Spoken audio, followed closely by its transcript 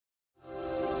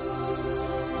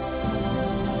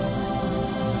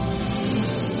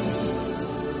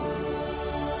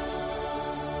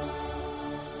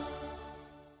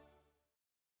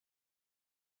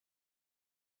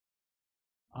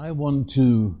I want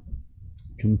to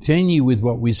continue with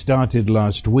what we started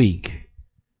last week.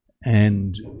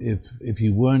 And if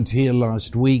you weren't here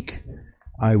last week,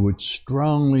 I would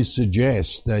strongly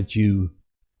suggest that you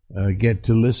get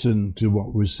to listen to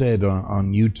what was said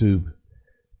on YouTube,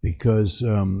 because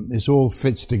this all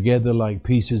fits together like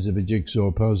pieces of a jigsaw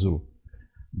puzzle.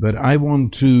 But I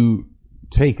want to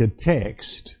take a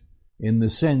text in the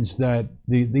sense that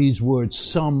these words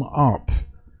sum up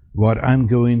what I'm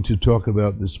going to talk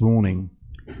about this morning.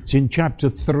 It's in chapter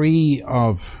 3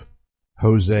 of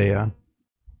Hosea,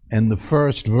 and the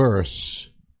first verse.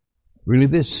 Really,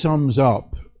 this sums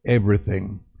up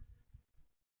everything.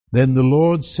 Then the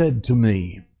Lord said to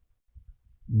me,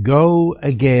 "Go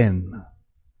again,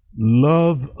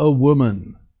 love a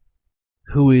woman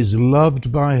who is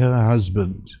loved by her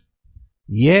husband,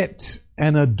 yet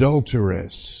an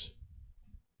adulteress."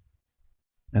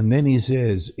 And then he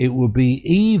says, "It will be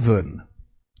even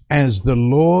as the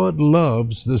Lord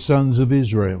loves the sons of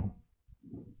Israel."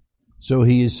 So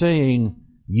he is saying,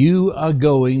 you are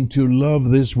going to love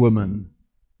this woman.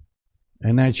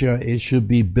 And actually, it should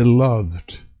be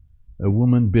beloved, a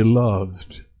woman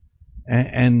beloved.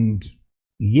 And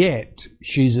yet,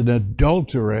 she's an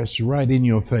adulteress right in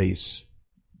your face.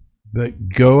 But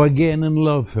go again and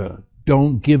love her.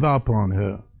 Don't give up on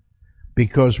her.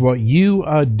 Because what you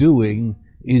are doing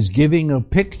is giving a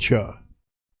picture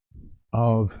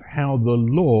of how the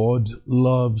Lord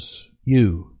loves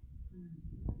you.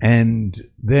 And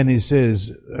then he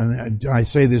says, and I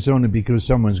say this only because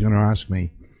someone's going to ask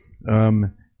me,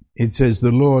 it says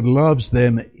the Lord loves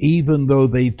them even though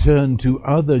they turn to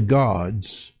other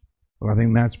gods. Well, I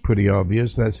think that's pretty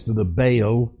obvious. That's to the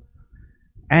Baal.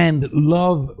 And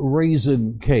love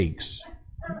raisin cakes.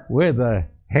 Where the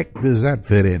heck does that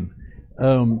fit in?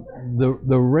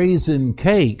 The raisin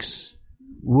cakes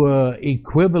were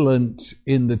equivalent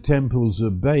in the temples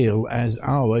of Baal as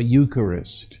our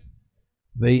Eucharist.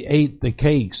 They ate the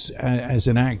cakes as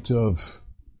an act of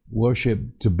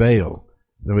worship to Baal,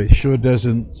 though it sure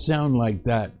doesn't sound like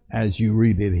that as you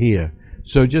read it here.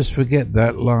 So just forget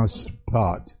that last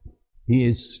part. He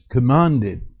is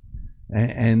commanded,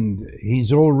 and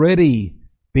he's already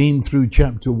been through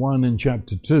chapter 1 and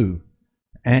chapter 2,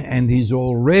 and he's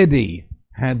already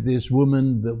had this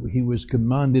woman that he was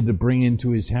commanded to bring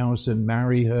into his house and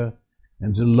marry her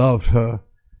and to love her.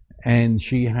 And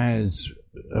she has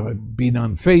been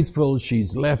unfaithful.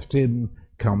 She's left him,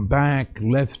 come back,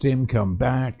 left him, come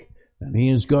back. And he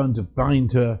has gone to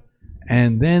find her.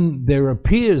 And then there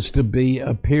appears to be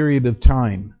a period of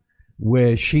time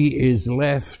where she is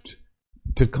left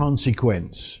to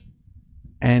consequence.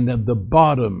 And at the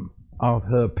bottom of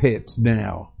her pit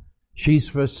now, she's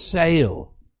for sale.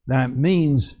 That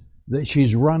means that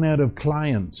she's run out of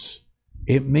clients.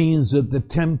 It means that the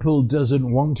temple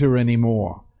doesn't want her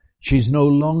anymore. She's no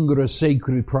longer a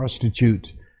sacred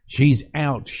prostitute. She's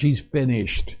out. She's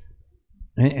finished.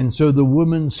 And so the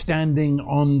woman standing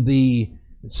on the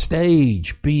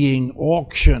stage being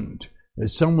auctioned,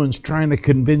 as someone's trying to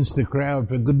convince the crowd,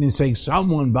 for goodness sake,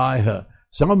 someone buy her.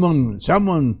 Someone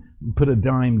put a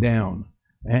dime down.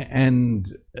 And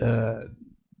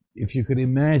if you could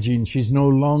imagine, she's no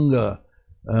longer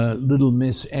little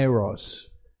Miss Eros.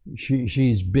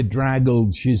 She's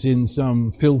bedraggled. She's in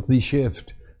some filthy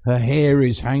shift. Her hair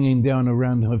is hanging down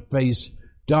around her face,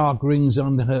 dark rings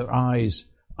under her eyes,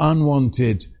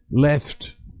 unwanted,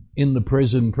 left in the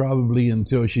prison probably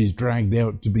until she's dragged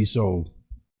out to be sold.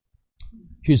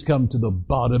 She's come to the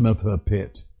bottom of her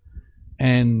pit.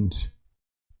 And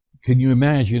can you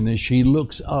imagine, as she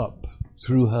looks up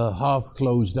through her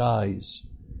half-closed eyes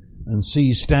and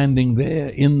sees standing there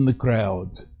in the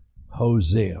crowd,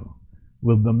 Hosea,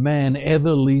 will the man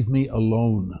ever leave me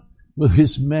alone? Will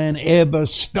this man ever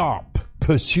stop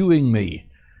pursuing me?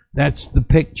 That's the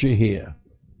picture here.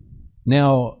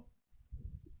 Now,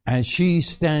 as she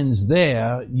stands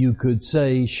there, you could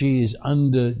say she is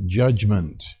under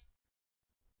judgment.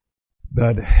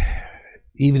 But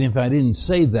even if I didn't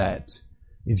say that,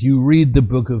 if you read the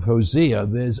book of Hosea,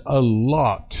 there's a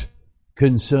lot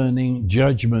concerning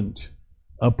judgment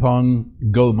upon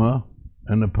Gomer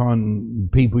and upon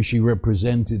people she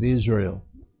represented, Israel.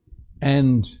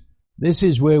 And this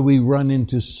is where we run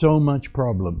into so much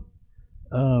problem.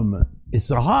 It's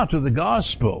the heart of the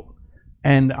gospel.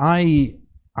 And I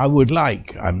would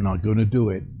like, I'm not going to do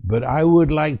it, but I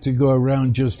would like to go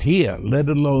around just here, let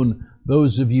alone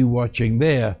those of you watching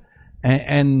there,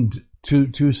 and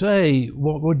to say,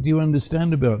 what do you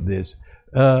understand about this?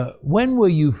 When were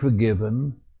you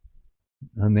forgiven?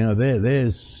 And now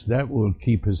that will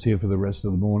keep us here for the rest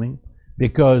of the morning,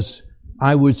 because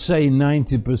I would say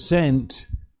 90%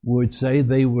 would say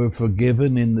they were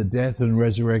forgiven in the death and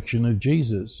resurrection of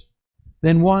Jesus.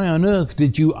 Then why on earth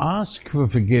did you ask for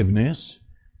forgiveness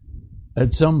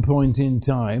at some point in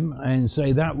time and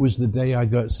say that was the day I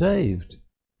got saved?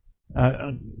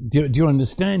 Do you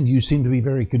understand? You seem to be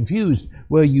very confused.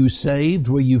 Were you saved?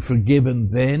 Were you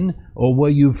forgiven then? Or were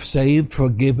you saved,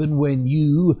 forgiven when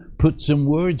you put some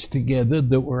words together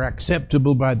that were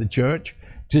acceptable by the church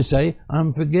to say,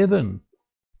 I'm forgiven?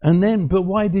 And then, but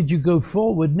why did you go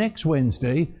forward next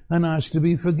Wednesday and ask to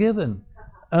be forgiven?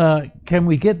 Can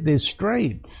we get this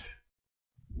straight?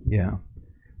 Yeah.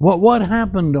 What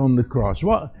happened on the cross?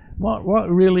 What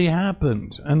really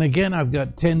happened? And again, I've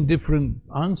got 10 different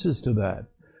answers to that.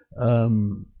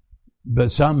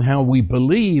 But somehow we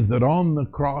believe that on the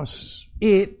cross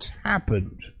it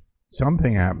happened.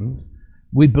 Something happened.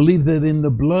 We believe that in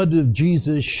the blood of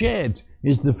Jesus shed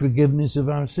is the forgiveness of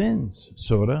our sins,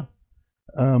 sorta.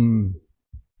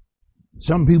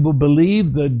 Some people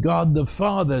believe that God the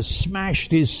Father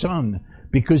smashed his Son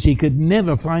because he could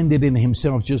never find it in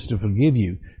himself just to forgive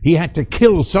you. He had to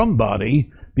kill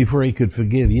somebody before he could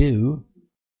forgive you.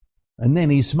 And then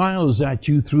he smiles at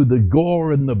you through the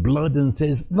gore and the blood and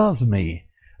says, love me.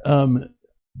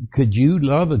 Could you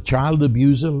love a child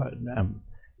abuser?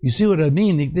 You see what I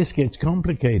mean? This gets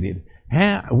complicated.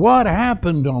 What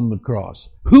happened on the cross?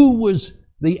 Who was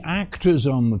the actors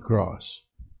on the cross?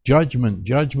 Judgment.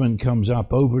 Judgment comes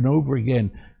up over and over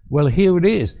again. Well, here it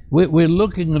is. We're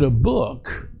looking at a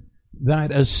book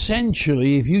that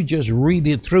essentially, if you just read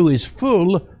it through, is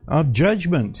full of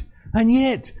judgment. And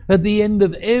yet, at the end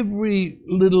of every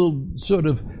little sort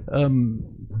of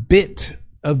bit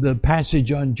of the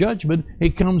passage on judgment,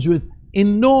 it comes with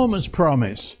enormous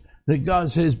promise that God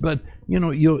says, but, you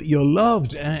know, you're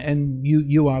loved and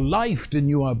you are lifed and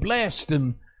you are blessed.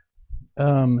 And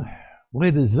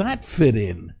where does that fit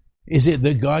in? Is it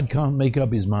that God can't make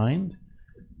up his mind?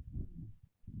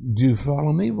 Do you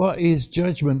follow me? What is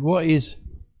judgment?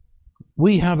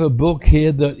 We have a book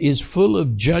here that is full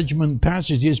of judgment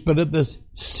passages, but at the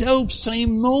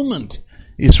self-same moment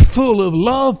is full of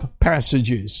love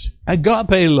passages.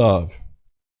 Agape love.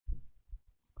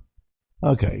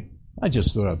 Okay, I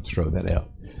just thought I'd throw that out.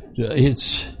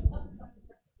 It's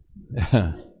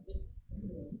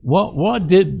what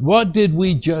did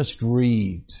we just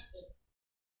read?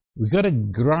 We've got to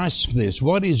grasp this.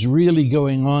 What is really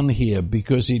going on here?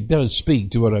 Because it does speak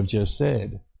to what I've just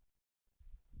said.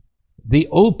 The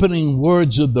opening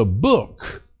words of the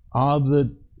book are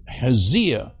that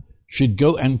Hosea should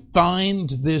go and find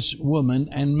this woman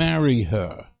and marry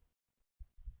her.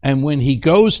 And when he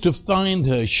goes to find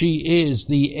her, she is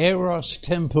the Eros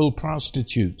temple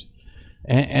prostitute.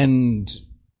 And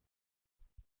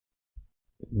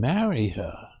marry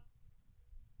her.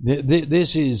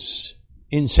 This is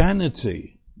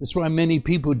insanity. That's why many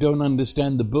people don't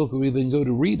understand the book or even go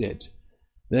to read it.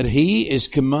 That he is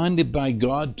commanded by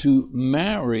God to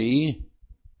marry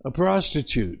a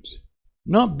prostitute.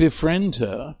 Not befriend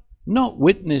her, not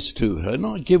witness to her,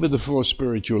 not give her the 4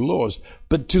 spiritual laws,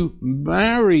 but to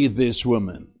marry this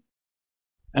woman.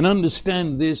 And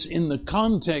understand this in the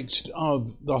context of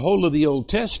the whole of the Old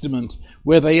Testament,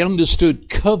 where they understood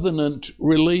covenant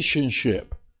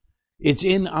relationship. It's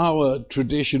in our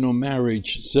traditional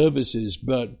marriage services,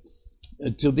 but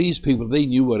to these people, they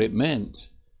knew what it meant.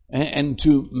 And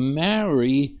to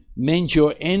marry meant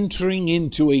you're entering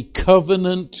into a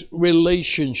covenant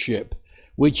relationship,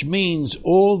 which means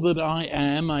all that I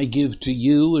am, I give to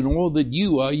you, and all that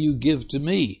you are, you give to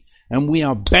me. And we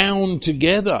are bound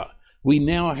together. We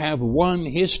now have one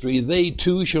history. They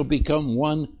two shall become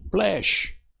one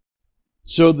flesh.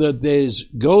 So that there's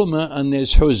Gomer and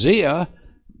there's Hosea,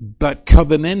 but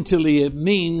covenantally it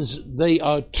means they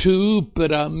are two,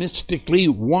 but are mystically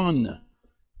one.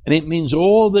 And it means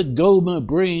all that Gomer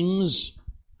brings,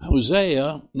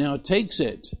 Hosea now takes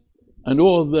it. And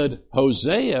all that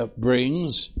Hosea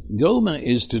brings, Gomer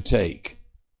is to take.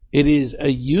 It is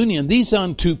a union. These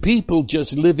aren't two people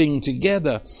just living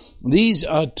together. These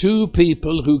are two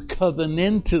people who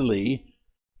covenantally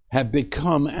have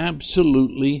become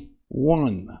absolutely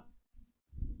one.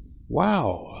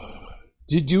 Wow.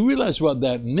 Did you realize what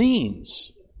that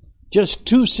means? Just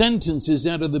 2 sentences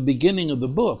out of the beginning of the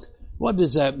book. What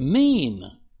does that mean?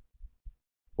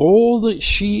 All that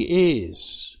she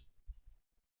is.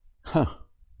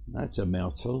 That's a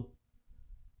mouthful.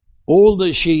 All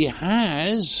that she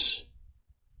has,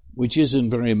 which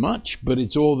isn't very much, but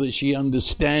it's all that she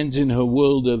understands in her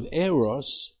world of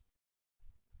Eros,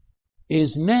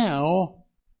 is now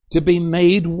to be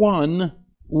made one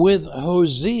with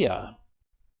Hosea.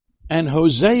 And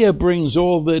Hosea brings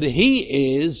all that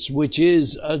he is, which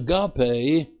is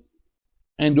agape,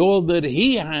 and all that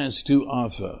he has to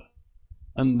offer,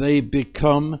 and they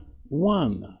become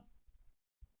one.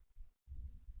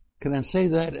 Can I say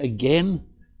that again?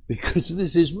 Because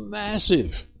this is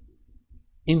massive.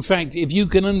 In fact, if you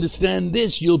can understand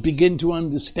this, you'll begin to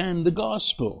understand the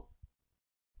gospel.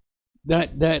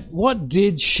 That what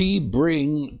did she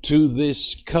bring to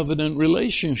this covenant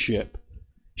relationship?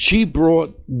 She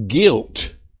brought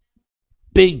guilt,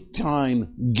 big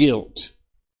time guilt.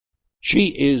 She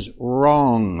is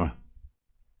wrong.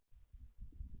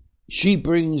 She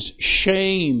brings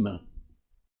shame,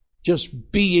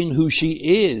 just being who she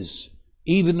is.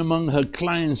 Even among her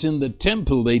clients in the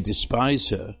temple, they despise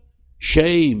her.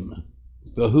 Shame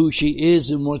for who she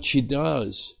is and what she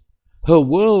does. Her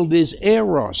world is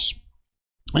eros.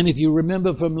 And if you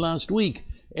remember from last week,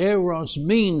 eros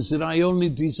means that I only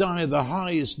desire the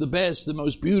highest, the best, the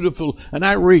most beautiful, and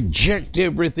I reject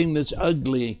everything that's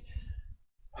ugly.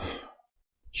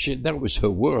 That was her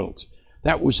world.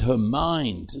 That was her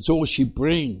mind. It's all she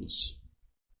brings.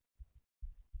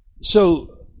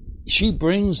 So she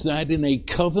brings that in a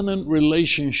covenant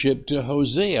relationship to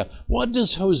Hosea. What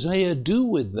does Hosea do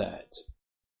with that?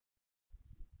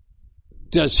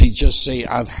 Does he just say,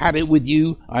 I've had it with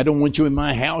you. I don't want you in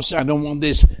my house. I don't want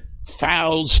this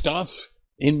foul stuff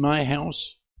in my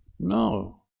house.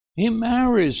 No, he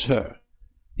marries her.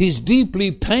 He's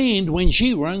deeply pained when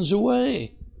she runs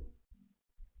away.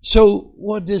 So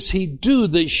what does he do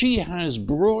that she has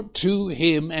brought to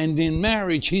him, and in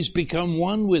marriage he's become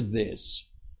one with this?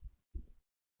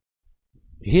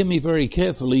 Hear me very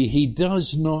carefully. He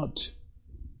does not,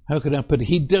 how can I put it?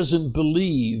 He doesn't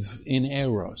believe in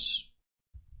eros.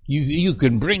 You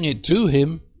can bring it to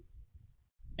him,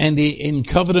 and in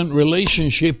covenant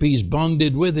relationship he's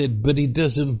bonded with it, but he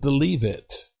doesn't believe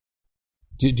it.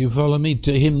 Did you follow me?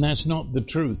 To him, that's not the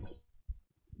truth.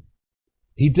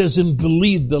 He doesn't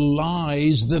believe the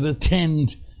lies that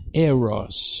attend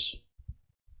eros.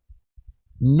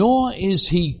 Nor is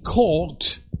he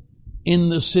caught in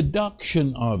the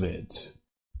seduction of it.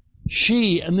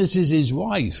 She, and this is his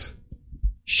wife,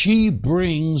 she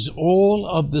brings all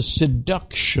of the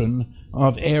seduction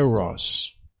of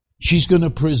eros. She's going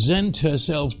to present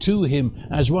herself to him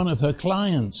as one of her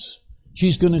clients.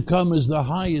 She's going to come as the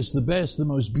highest, the best, the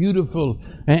most beautiful,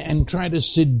 and try to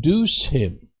seduce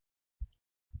him.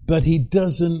 But he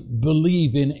doesn't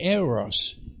believe in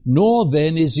eros, nor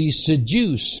then is he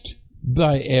seduced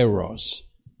by eros.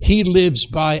 He lives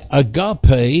by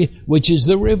agape, which is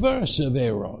the reverse of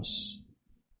eros.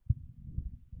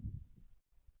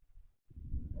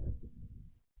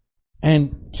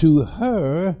 And to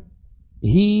her,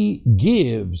 he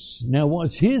gives. Now,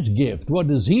 what's his gift? What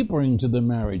does he bring to the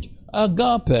marriage?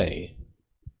 Agape.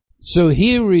 So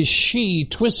here is she,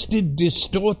 twisted,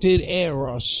 distorted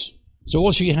eros. So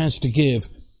all she has to give,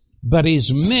 but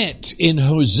is met in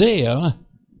Hosea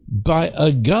by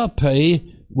agape,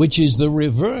 which is the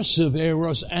reverse of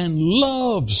eros, and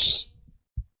loves.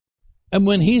 And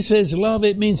when he says love,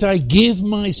 it means I give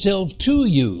myself to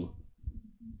you.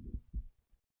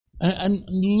 And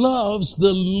loves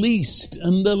the least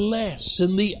and the less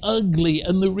and the ugly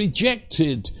and the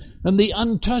rejected and the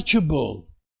untouchable.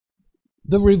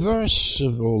 The reverse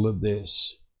of all of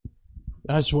this.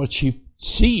 That's what she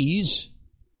sees.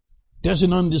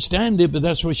 Doesn't understand it, but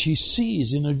that's what she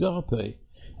sees in agape.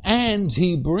 And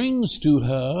he brings to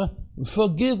her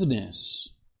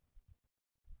forgiveness.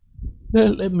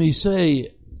 Let me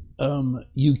say,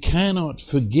 you cannot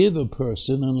forgive a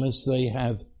person unless they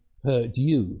have hurt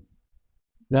you.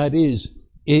 That is,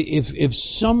 if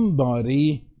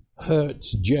somebody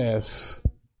hurts Jeff,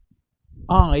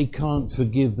 I can't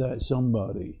forgive that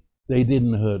somebody. They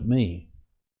didn't hurt me.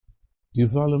 Do you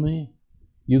follow me?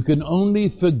 You can only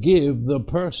forgive the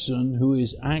person who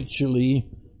is actually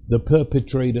the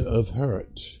perpetrator of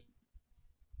hurt.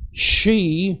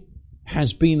 She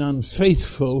has been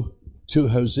unfaithful to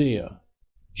Hosea.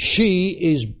 She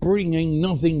is bringing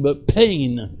nothing but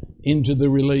pain into the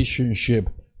relationship.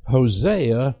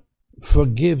 Hosea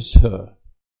forgives her,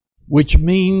 which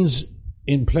means,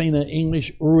 in plainer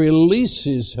English,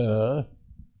 releases her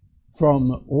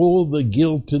from all the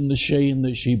guilt and the shame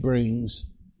that she brings,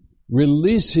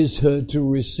 releases her to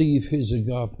receive his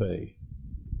agape.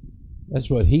 That's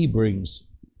what he brings.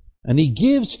 And he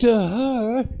gives to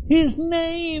her his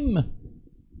name.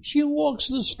 She walks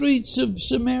the streets of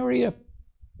Samaria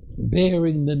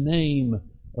bearing the name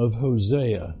of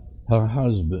Hosea, her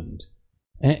husband.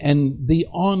 And the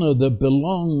honor that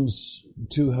belongs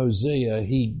to Hosea,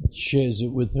 he shares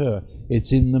it with her.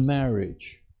 It's in the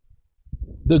marriage.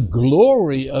 The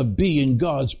glory of being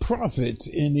God's prophet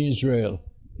in Israel,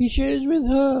 he shares with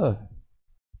her.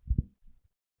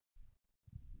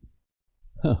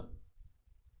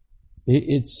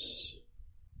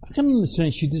 I can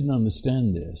understand she didn't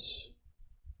understand this.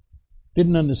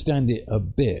 Didn't understand it a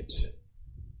bit.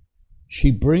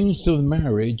 She brings to the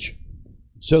marriage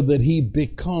so that he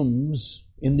becomes,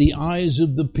 in the eyes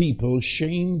of the people,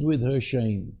 shamed with her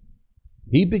shame.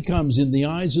 He becomes, in the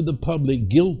eyes of the public,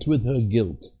 guilt with her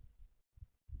guilt.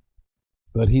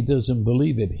 But he doesn't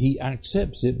believe it. He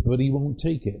accepts it, but he won't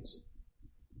take it.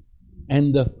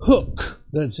 And the hook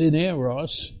that's in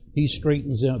Eros, he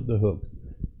straightens out the hook.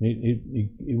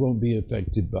 He won't be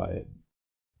affected by it.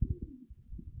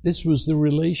 This was the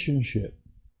relationship.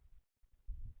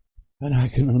 And I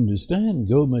can understand.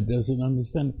 Gomer doesn't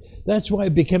understand. That's why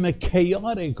it became a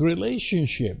chaotic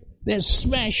relationship. They're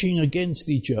smashing against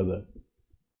each other.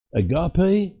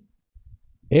 Agape,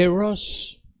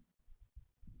 Eros.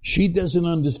 She doesn't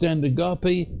understand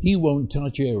agape. He won't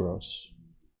touch Eros.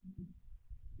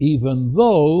 Even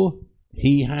though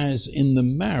he has in the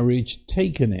marriage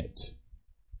taken it.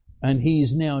 And he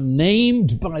is now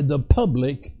named by the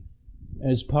public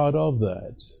as part of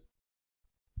that.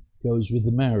 Goes with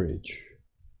the marriage.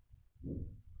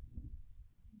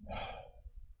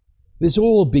 This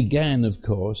all began, of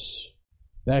course,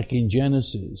 back in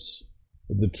Genesis,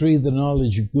 at the tree of the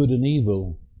knowledge of good and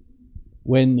evil,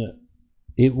 when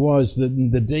it was that in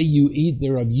the day you eat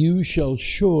thereof, you shall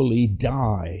surely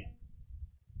die.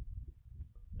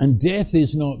 And death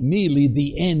is not merely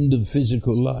the end of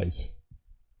physical life.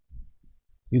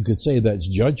 You could say that's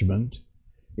judgment.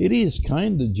 It is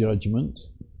kind of judgment.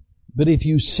 But if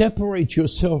you separate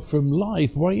yourself from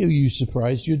life, why are you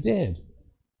surprised you're dead?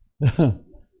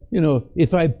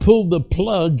 If I pull the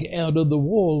plug out of the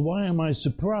wall, why am I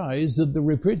surprised that the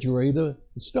refrigerator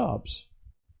stops?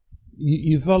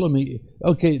 You follow me?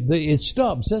 Okay, it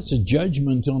stops. That's a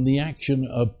judgment on the action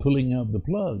of pulling out the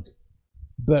plug.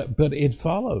 But it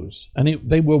follows. And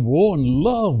they were warned.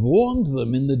 Love warned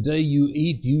them, in the day you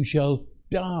eat, you shall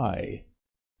die.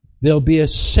 There'll be a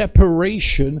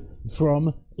separation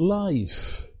from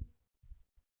life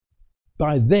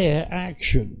by their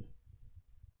action.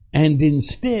 And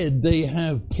instead they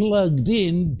have plugged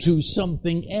into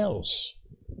something else.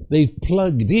 They've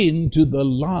plugged into the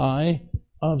lie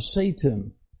of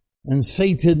Satan. And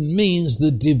Satan means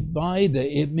the divider.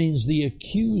 It means the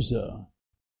accuser.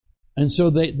 And so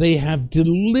they have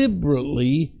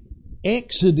deliberately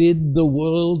exited the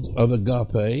world of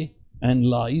agape and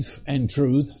life and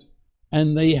truth,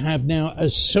 and they have now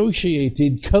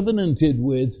associated, covenanted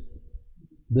with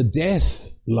the death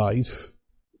life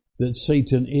that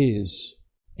Satan is,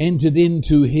 entered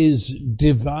into his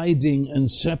dividing and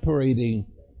separating,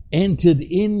 entered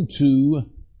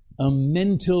into a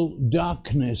mental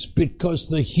darkness, because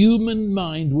the human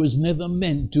mind was never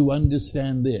meant to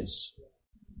understand this.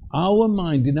 Our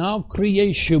mind, in our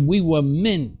creation, we were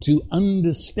meant to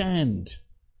understand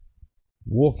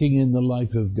walking in the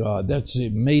life of God. That's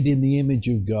it, made in the image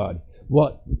of God.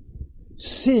 What?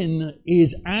 Sin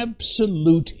is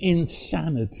absolute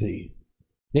insanity.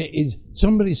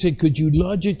 Somebody said, could you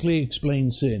logically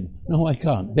explain sin? No, I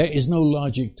can't. There is no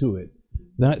logic to it.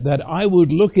 That I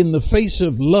would look in the face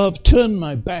of love, turn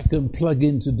my back and plug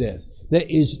into death. There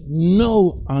is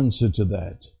no answer to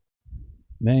that.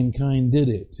 Mankind did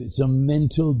it. It's a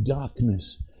mental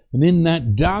darkness. And in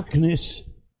that darkness,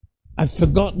 I've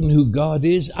forgotten who God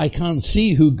is. I can't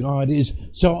see who God is.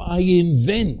 So I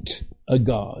invent a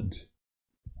God.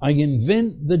 I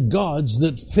invent the gods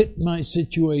that fit my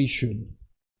situation.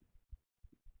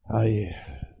 I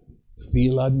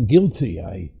feel I'm guilty.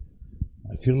 I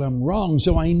feel I'm wrong.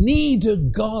 So I need a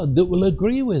God that will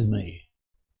agree with me.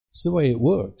 It's the way it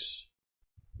works.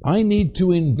 I need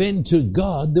to invent a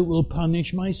God that will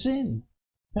punish my sin.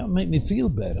 That will make me feel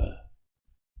better.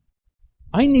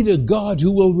 I need a God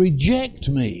who will reject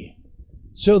me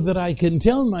so that I can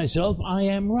tell myself I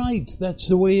am right. That's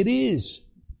the way it is.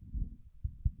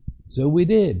 So we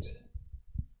did.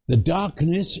 The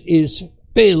darkness is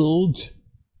filled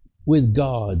with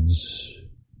gods.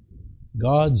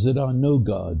 Gods that are no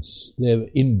gods. They're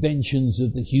inventions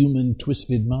of the human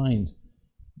twisted mind.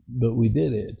 But we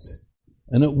did it.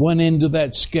 And at one end of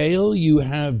that scale, you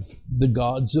have the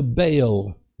gods of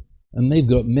Baal. And they've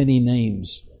got many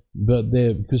names,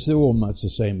 because they're all much the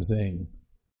same thing.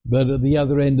 But at the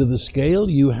other end of the scale,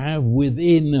 you have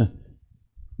within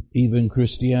even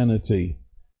Christianity,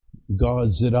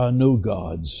 gods that are no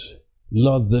gods.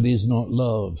 Love that is not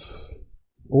love.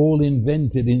 All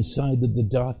invented inside of the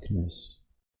darkness.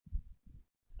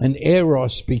 And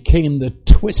Eros became the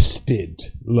twisted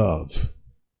love.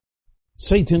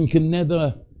 Satan can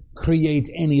never create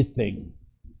anything.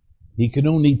 He can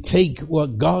only take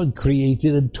what God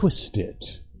created and twist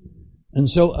it. And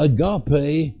so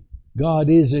agape God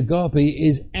is agape,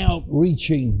 is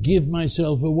outreaching, give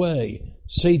myself away.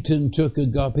 Satan took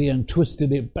agape and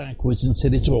twisted it backwards and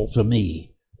said, it's all for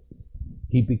me.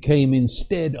 He became,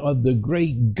 instead of the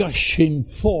great gushing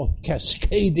forth,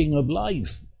 cascading of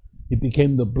life, it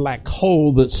became the black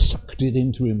hole that sucked it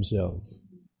into himself.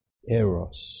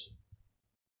 Eros.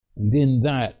 And in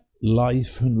that,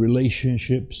 life and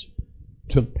relationships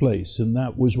took place, and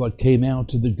that was what came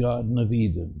out of the Garden of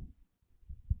Eden.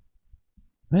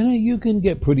 And you can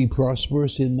get pretty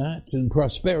prosperous in that, and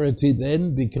prosperity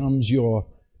then becomes your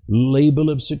label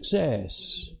of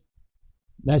success.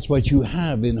 That's what you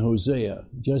have in Hosea.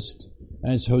 Just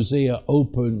as Hosea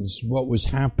opens what was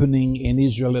happening in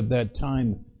Israel at that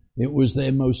time, it was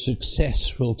their most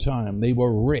successful time. They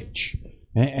were rich,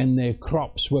 and their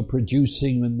crops were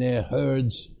producing, and their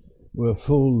herds were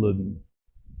full.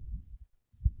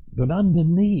 But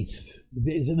underneath,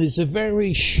 it's a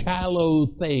very shallow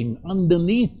thing.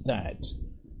 Underneath that,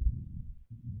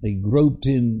 they groped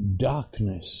in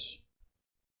darkness,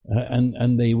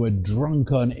 and they were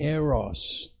drunk on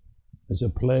Eros as a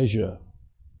pleasure.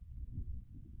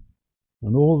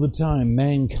 And all the time,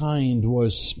 mankind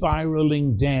was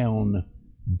spiraling down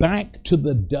back to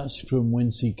the dust from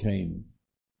whence he came.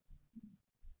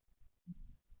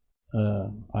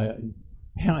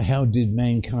 How did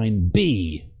mankind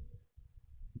be?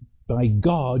 By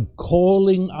God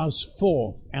calling us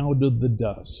forth out of the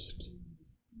dust.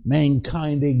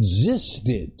 Mankind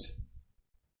existed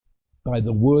by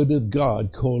the word of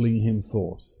God calling him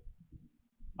forth.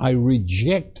 I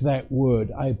reject that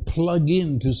word. I plug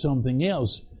into something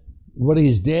else. What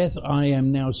is death? I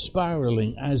am now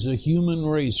spiraling. As a human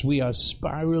race, we are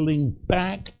spiraling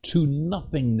back to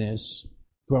nothingness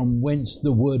from whence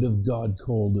the word of God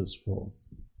called us forth.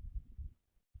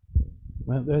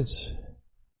 Well, that's,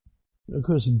 of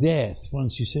course, death.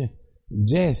 Once you say,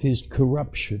 death is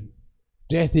corruption.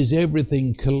 Death is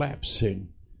everything collapsing.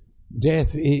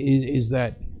 Death is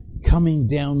that coming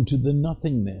down to the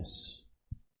nothingness.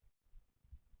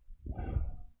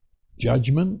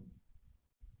 Judgment.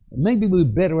 Maybe we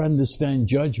better understand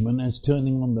judgment as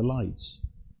turning on the lights.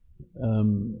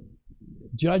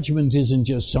 Judgment isn't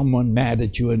just someone mad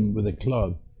at you and with a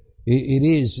club. It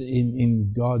is,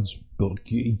 in God's book,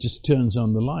 he just turns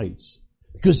on the lights.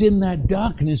 Because in that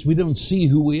darkness, we don't see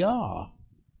who we are.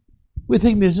 We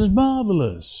think this is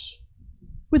marvelous.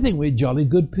 We think we're jolly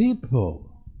good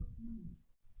people.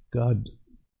 God,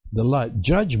 the light,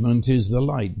 judgment is the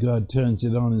light. God turns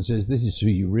it on and says, this is who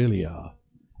you really are.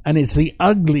 And it's the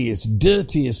ugliest,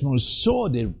 dirtiest, most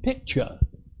sordid picture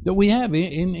that we have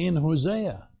in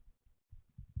Hosea.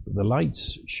 The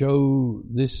lights show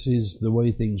this is the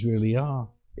way things really are.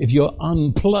 If you're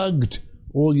unplugged,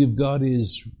 all you've got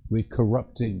is we're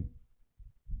corrupting.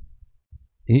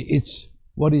 It's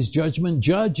what is judgment?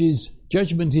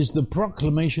 Judgment is the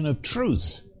proclamation of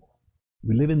truth.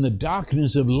 We live in the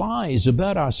darkness of lies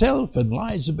about ourselves and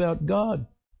lies about God.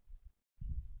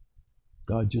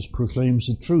 God just proclaims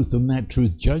the truth, and that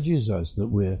truth judges us that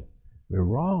we're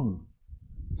wrong,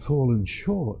 fallen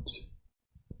short.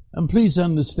 And please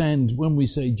understand, when we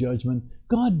say judgment,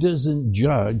 God doesn't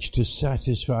judge to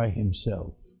satisfy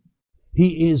himself.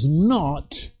 He is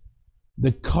not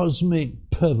the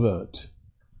cosmic pervert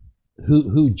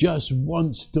who just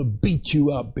wants to beat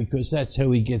you up because that's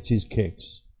how he gets his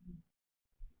kicks.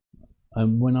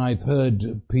 And when I've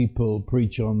heard people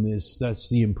preach on this, that's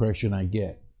the impression I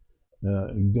get.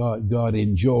 God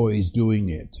enjoys doing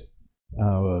it.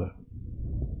 Our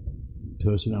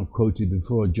person I've quoted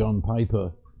before, John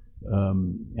Piper,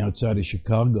 outside of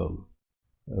Chicago,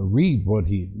 don't read what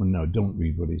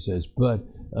he says, but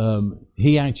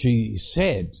he actually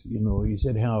said, he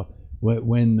said how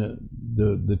when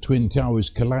the Twin Towers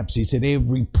collapsed, he said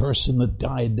every person that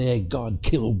died there, God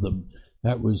killed them.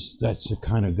 That's the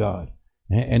kind of God.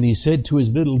 And he said to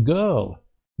his little girl,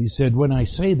 he said, when I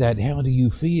say that, how do you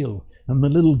feel? And the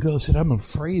little girl said, I'm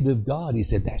afraid of God. He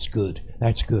said, that's good.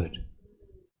 That's good.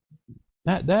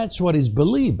 That's what is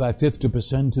believed by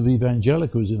 50% of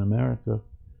evangelicals in America.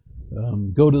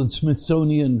 Go to the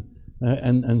Smithsonian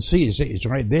and see. It's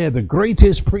right there. The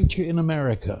greatest preacher in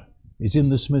America is in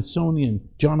the Smithsonian,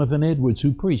 Jonathan Edwards,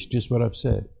 who preached just what I've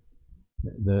said.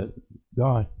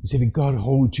 He said, God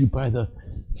holds you by the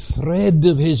thread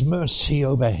of his mercy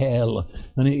over hell.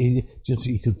 And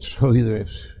he could throw you there.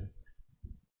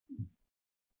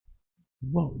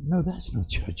 Well, no, that's not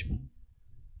judgment.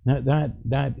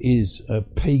 That is a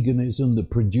paganism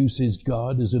that produces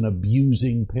God as an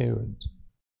abusing parent.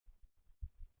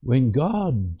 When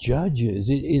God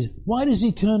judges, why does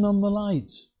he turn on the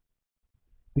lights?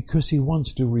 Because he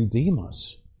wants to redeem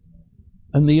us.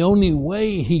 And the only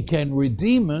way he can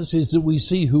redeem us is that we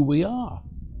see who we are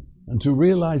and to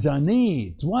realize our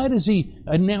needs. Why does he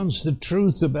announce the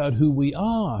truth about who we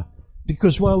are?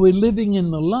 Because while we're living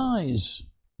in the lies,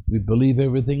 we believe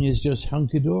everything is just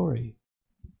hunky-dory.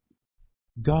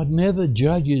 God never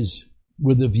judges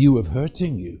with a view of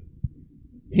hurting you.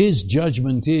 His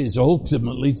judgment is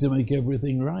ultimately to make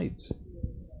everything right.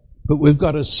 But we've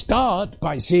got to start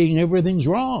by seeing everything's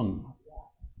wrong.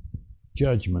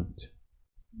 Judgment.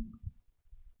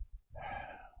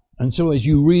 And so as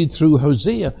you read through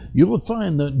Hosea, you will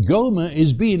find that Gomer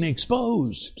is being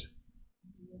exposed.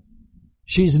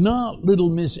 She's not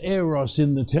little Miss Eros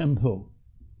in the temple.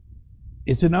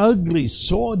 It's an ugly,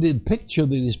 sordid picture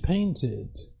that is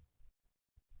painted.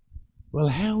 Well,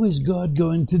 how is God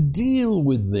going to deal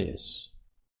with this?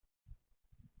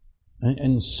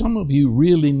 And some of you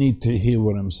really need to hear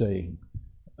what I'm saying.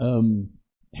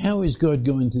 How is God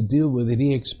going to deal with it?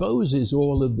 He exposes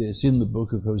all of this in the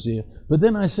book of Hosea. But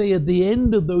then I say at the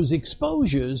end of those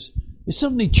exposures, it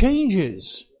suddenly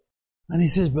changes. And he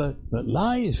says, but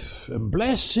life and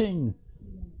blessing,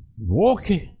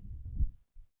 walking.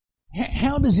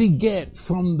 How does he get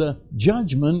from the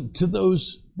judgment to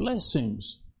those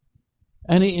blessings?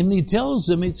 And he tells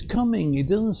them it's coming. He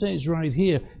doesn't say it's right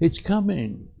here. It's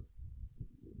coming.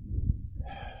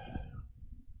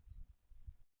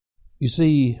 You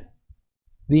see,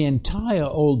 the entire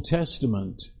Old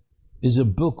Testament is a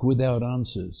book without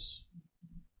answers.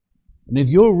 And if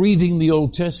you're reading the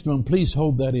Old Testament, please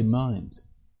hold that in mind.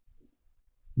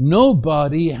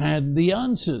 Nobody had the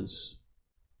answers.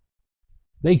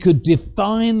 They could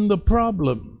define the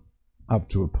problem up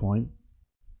to a point,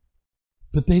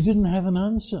 but they didn't have an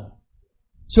answer.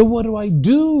 So what do I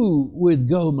do with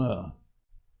Gomer?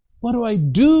 What do I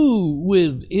do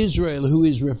with Israel, who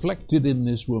is reflected in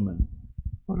this woman?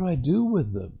 What do I do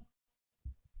with them?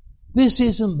 This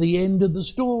isn't the end of the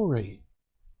story.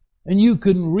 And you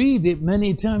can read it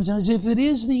many times as if it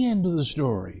is the end of the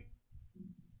story.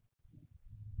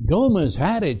 Gomer's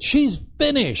had it. She's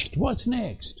finished. What's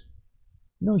next?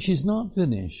 No, she's not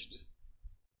finished.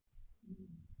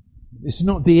 It's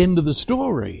not the end of the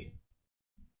story.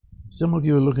 Some of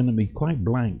you are looking at me quite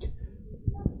blank.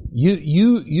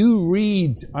 You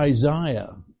read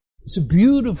Isaiah. It's a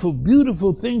beautiful,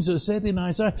 beautiful things are said in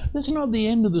Isaiah. That's not the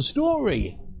end of the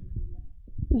story.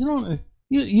 It's not.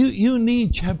 You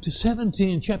need chapter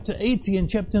 70 and chapter 80 and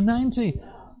chapter 90.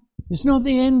 It's not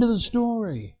the end of the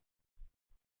story.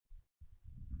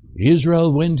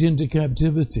 Israel went into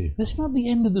captivity. That's not the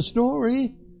end of the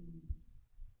story.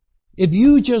 If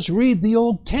you just read the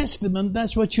Old Testament,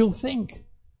 that's what you'll think.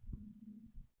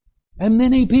 And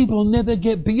many people never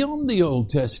get beyond the Old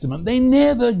Testament. They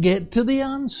never get to the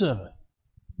answer.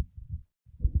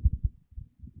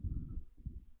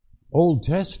 Old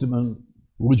Testament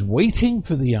was waiting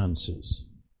for the answers.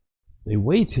 They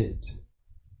waited.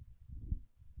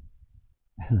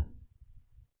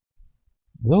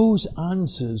 Those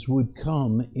answers would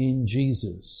come in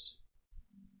Jesus.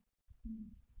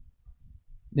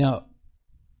 Now,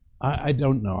 I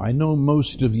don't know. I know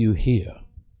most of you here.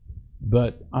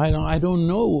 But I don't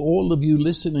know all of you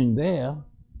listening there.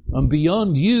 And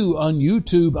beyond you on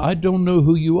YouTube, I don't know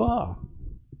who you are.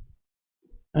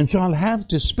 And so I'll have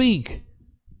to speak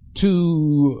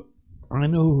to, I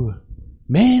know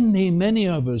many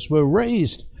of us were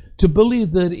raised to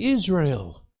believe that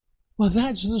Israel, well,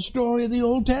 that's the story of the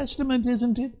Old Testament,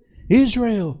 isn't it?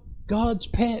 Israel, God's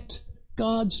pet,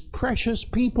 God's precious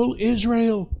people,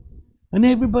 Israel. And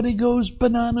everybody goes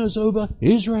bananas over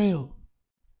Israel.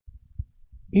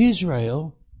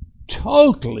 Israel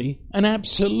totally and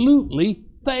absolutely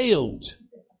failed.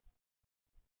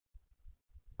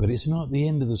 But it's not the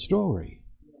end of the story.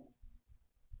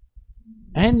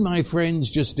 And my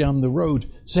friends just down the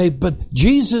road say, but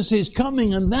Jesus is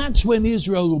coming and that's when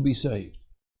Israel will be saved.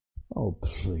 Oh,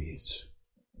 please.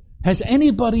 Has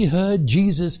anybody heard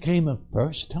Jesus came a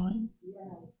first time?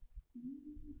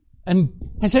 And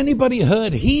has anybody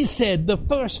heard he said the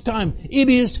first time, it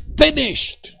is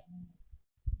finished?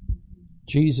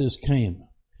 Jesus came.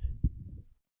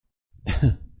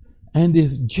 And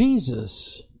if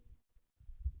Jesus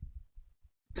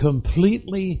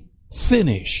completely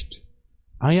finished,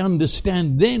 I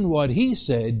understand then what he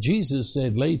said. Jesus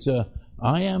said later,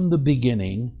 I am the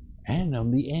beginning and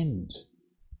I'm the end.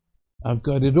 I've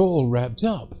got it all wrapped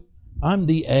up. I'm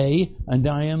the A and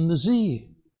I am the Z.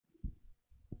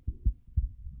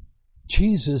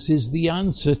 Jesus is the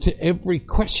answer to every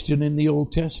question in the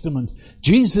Old Testament.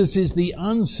 Jesus is the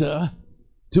answer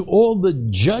to all the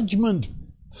judgment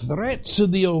threats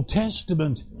of the Old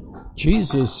Testament.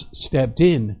 Jesus stepped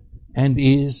in and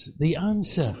is the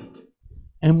answer.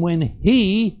 And when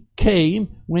he came,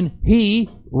 when he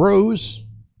rose,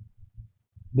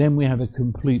 then we have a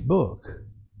complete book.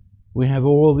 We have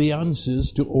all the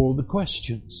answers to all the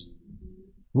questions.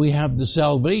 We have the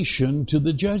salvation to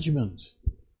the judgment.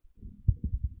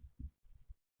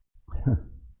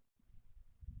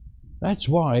 That's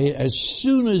why as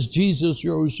soon as Jesus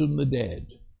rose from the dead,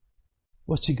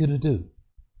 what's he going to do?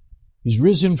 He's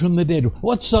risen from the dead.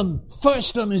 What's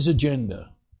first on his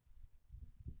agenda?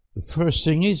 The first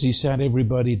thing is he sat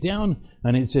everybody down,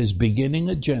 and it says beginning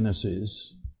at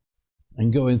Genesis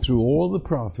and going through all the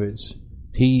prophets,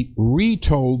 he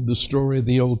retold the story of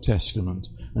the Old Testament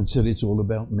and said it's all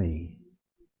about me.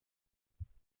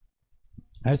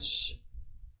 That's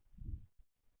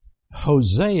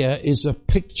Hosea is a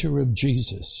picture of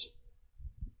Jesus.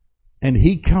 And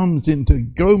he comes into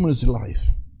Gomer's life.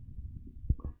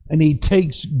 And he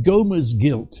takes Gomer's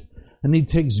guilt. And he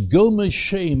takes Gomer's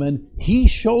shame. And he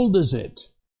shoulders it.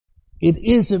 It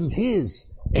isn't his.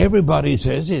 Everybody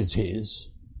says it's his.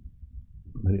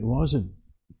 But it wasn't.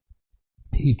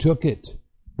 He took it.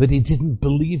 But he didn't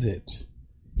believe it.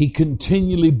 He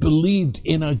continually believed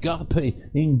in agape,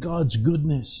 in God's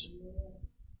goodness.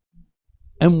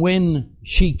 And when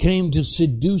she came to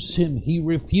seduce him, he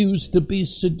refused to be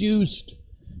seduced.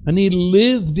 And he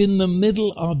lived in the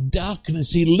middle of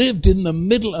darkness. He lived in the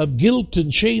middle of guilt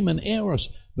and shame and eros,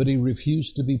 but he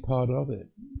refused to be part of it.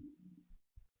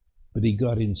 But he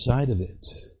got inside of it.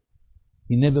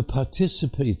 He never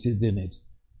participated in it.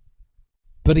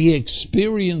 But he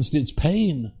experienced its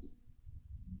pain.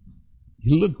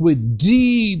 He looked with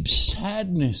deep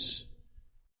sadness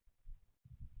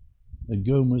at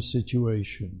Gomer's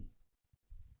situation.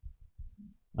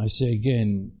 I say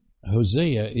again,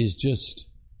 Hosea is just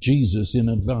Jesus in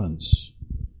advance.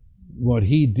 What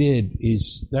he did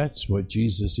that's what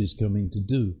Jesus is coming to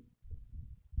do.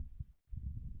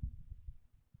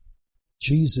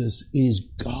 Jesus is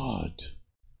God.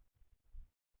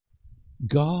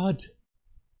 God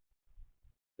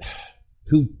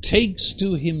who takes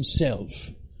to himself,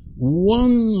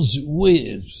 ones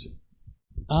with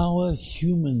our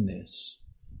humanness,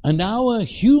 and our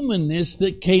humanness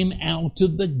that came out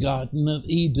of the Garden of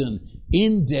Eden,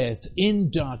 in death, in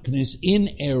darkness, in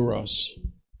eros.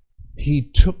 He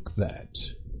took that.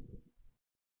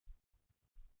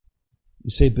 You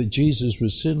say, but Jesus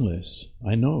was sinless.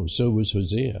 I know, so was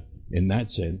Hosea, in that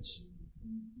sense.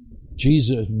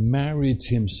 Jesus married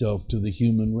himself to the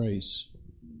human race.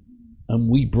 And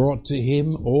we brought to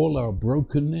him all our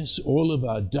brokenness, all of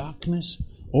our darkness,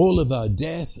 all of our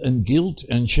death and guilt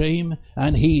and shame,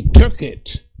 and he took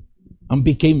it and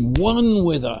became one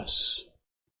with us.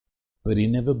 But he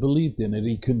never believed in it.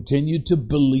 He continued to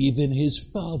believe in his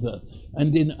Father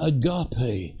and in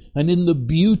agape and in the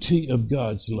beauty of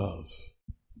God's love.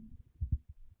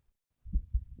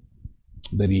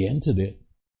 But he entered it.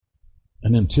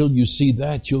 And until you see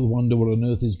that, you'll wonder what on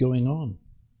earth is going on.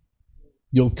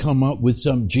 You'll come up with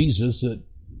some Jesus that,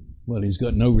 well, he's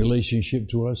got no relationship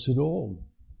to us at all.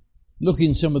 Look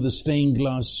in some of the stained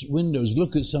glass windows.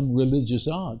 Look at some religious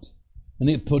art. And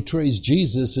it portrays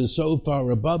Jesus as so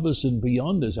far above us and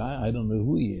beyond us. I don't know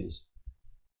who he is.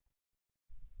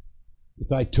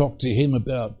 If I talked to him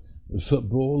about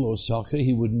football or soccer,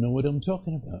 he wouldn't know what I'm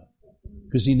talking about.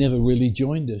 Because he never really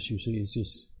joined us, you see. He's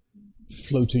just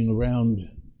floating around,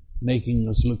 making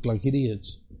us look like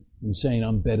idiots and saying,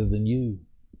 I'm better than you.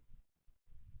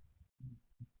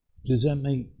 Does that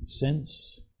make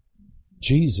sense?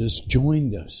 Jesus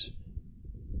joined us.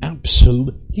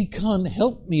 Absolutely. He can't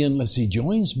help me unless he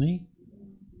joins me.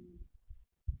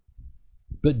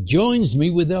 But joins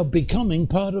me without becoming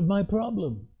part of my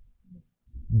problem.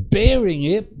 Bearing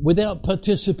it without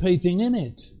participating in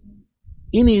it.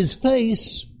 In his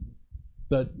face,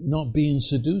 but not being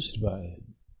seduced by it.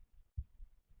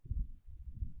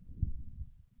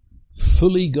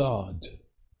 Fully God.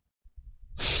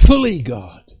 Fully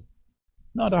God.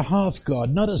 Not a half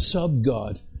God, not a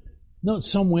sub-God, not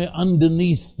somewhere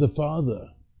underneath the Father.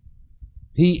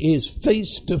 He is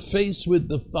face to face with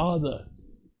the Father.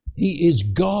 He is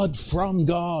God from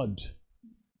God,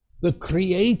 the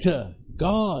Creator,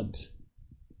 God,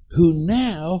 who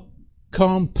now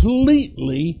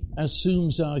completely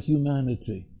assumes our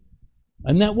humanity.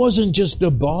 And that wasn't just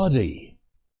a body.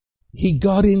 He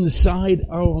got inside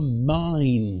our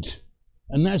mind.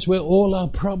 And that's where all our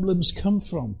problems come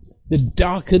from. The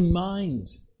darkened mind.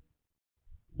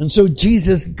 And so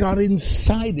Jesus got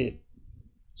inside it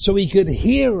so he could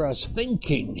hear us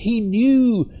thinking. He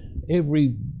knew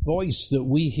every voice that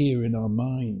we hear in our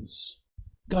minds.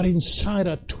 Got inside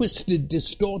our twisted,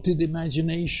 distorted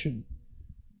imagination.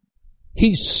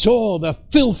 He saw the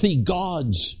filthy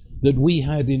gods that we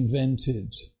had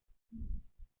invented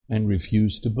and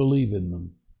refused to believe in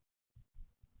them,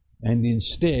 and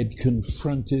instead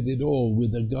confronted it all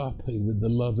with agape, with the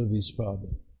love of his Father.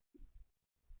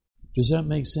 Does that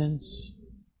make sense?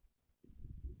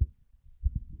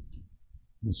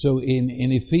 And so in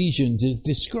Ephesians, it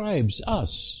describes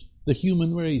us, the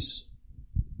human race.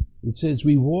 It says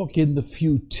we walk in the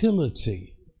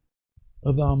futility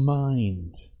of our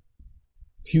mind.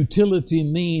 Futility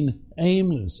mean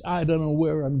aimless. I don't know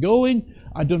where I'm going.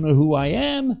 I don't know who I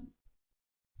am.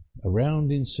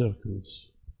 Around in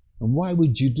circles. And why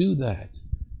would you do that?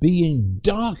 Being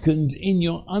darkened in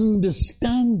your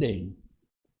understanding.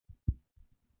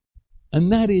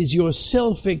 And that is your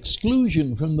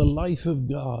self-exclusion from the life of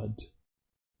God.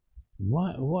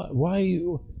 Why?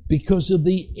 Because of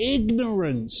the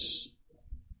ignorance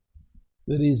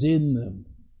that is in them,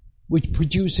 which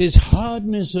produces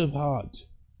hardness of heart.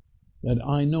 That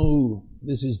I know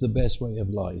this is the best way of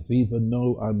life, even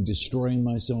though I'm destroying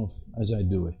myself as I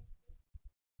do it.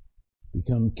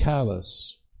 Become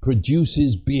callous,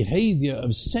 produces behavior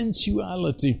of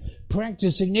sensuality,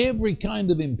 practicing every kind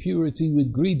of impurity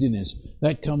with greediness.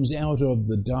 That comes out of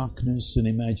the darkness and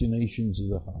imaginations of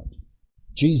the heart.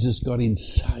 Jesus got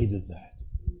inside of that.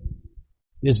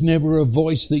 There's never a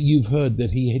voice that you've heard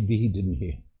that he didn't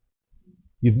hear.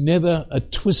 You've never a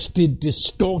twisted,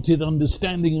 distorted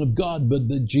understanding of God, but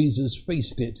that Jesus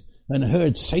faced it and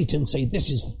heard Satan say, this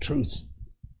is the truth.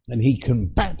 And he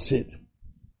combats it,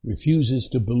 refuses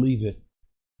to believe it,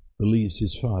 believes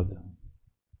his Father.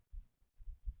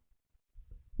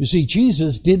 You see,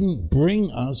 Jesus didn't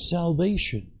bring us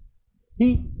salvation.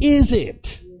 He is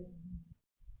it.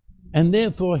 And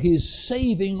therefore his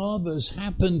saving of us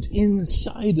happened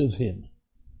inside of him.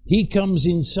 He comes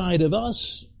inside of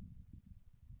us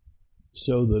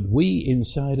so that we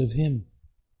inside of him.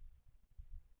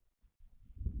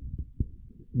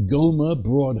 Gomer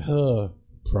brought her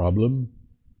problem.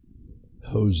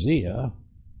 Hosea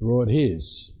brought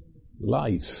his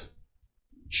life.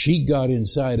 She got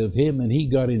inside of him and he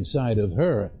got inside of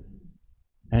her.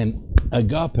 And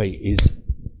agape is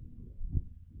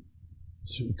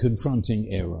confronting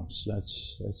eros.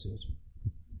 That's it.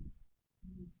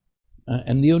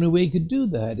 And the only way you could do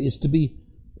that is to be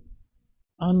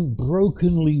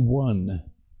unbrokenly one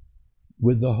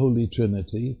with the Holy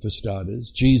Trinity, for starters.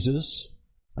 Jesus,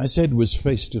 I said, was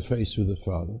face to face with the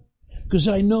Father. Because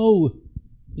I know,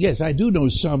 yes, I do know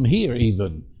some here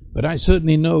even, but I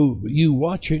certainly know you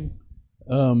watching.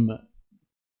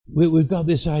 We've got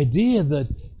this idea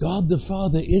that God the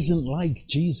Father isn't like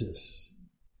Jesus.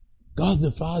 God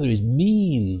the Father is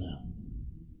mean.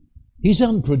 He's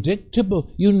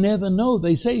unpredictable. You never know.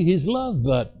 They say His love,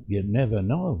 but you never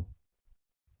know.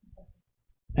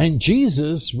 And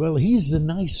Jesus, well, He's the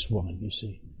nice one, you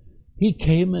see. He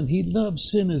came and He loved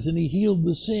sinners and He healed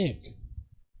the sick.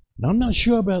 Now, I'm not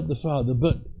sure about the Father,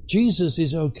 but Jesus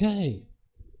is okay.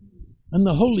 And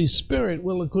the Holy Spirit,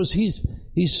 well, of course, He's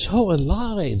so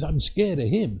alive. I'm scared of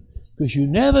Him. Because you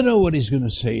never know what He's going to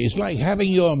say. It's like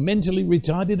having your mentally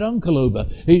retarded uncle over.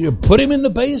 You put him in the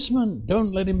basement.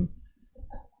 Don't let him.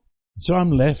 So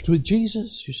I'm left with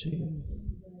Jesus, you see.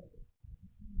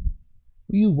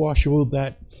 Will you wash all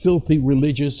that filthy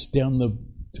religious down the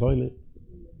toilet?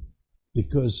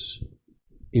 Because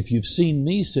if you've seen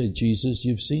me, said Jesus,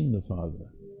 you've seen the Father.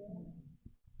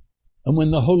 And when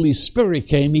the Holy Spirit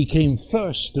came, He came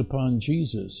first upon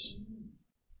Jesus.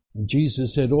 And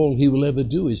Jesus said, all He will ever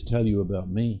do is tell you about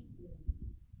me.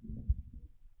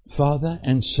 Father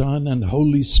and Son and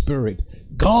Holy Spirit.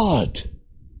 God.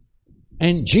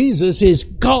 And Jesus is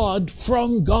God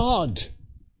from God,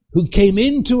 who came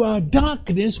into our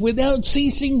darkness without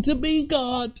ceasing to be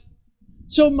God.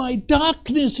 So my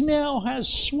darkness now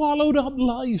has swallowed up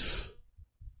life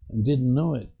and didn't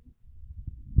know it.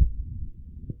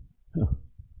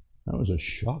 That was a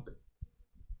shock.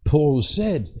 Paul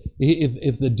said,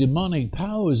 if the demonic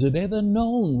powers had ever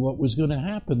known what was going to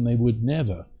happen, they would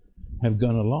never have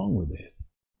gone along with it.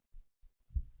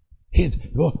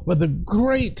 But the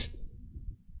great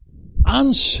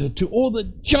answer to all the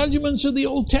judgments of the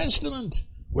Old Testament,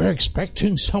 we're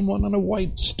expecting someone on a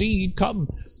white steed come.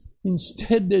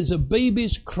 Instead, there's a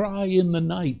baby's cry in the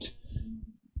night.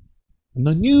 And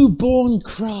the newborn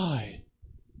cry,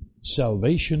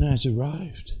 salvation has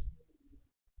arrived.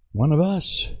 One of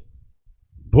us,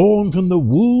 born from the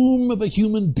womb of a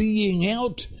human being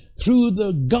out through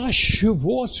the gush of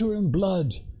water and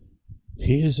blood.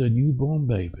 Here's a newborn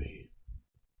baby.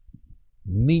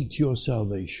 Meet your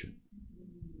salvation.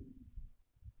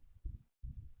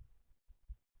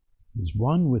 He's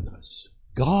one with us.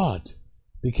 God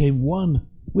became one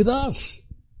with us.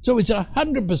 So it's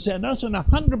 100% us and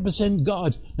 100%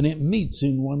 God, and it meets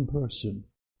in one person.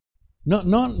 Not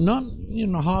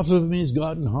half of him is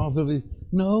God and half of it.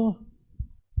 No,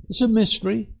 it's a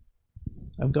mystery.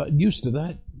 I've gotten used to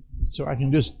that, so I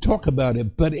can just talk about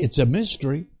it. But it's a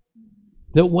mystery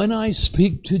that when I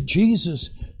speak to Jesus,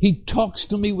 he talks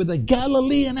to me with a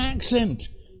Galilean accent.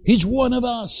 He's one of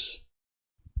us.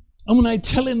 And when I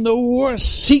tell him the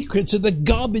worst secrets of the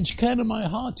garbage can of my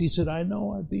heart, he said, I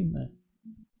know, I've been there.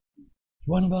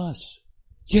 One of us.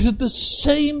 Yet at the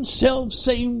same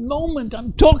moment,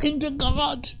 I'm talking to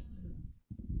God.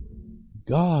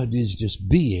 God is just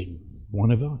being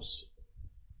one of us.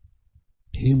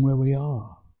 Him where we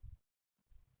are.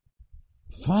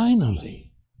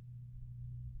 Finally,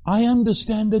 I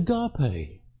understand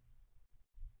agape.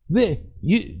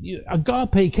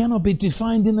 Agape cannot be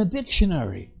defined in a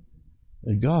dictionary.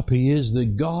 Agape is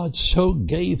that God so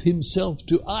gave himself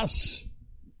to us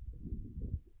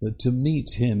that to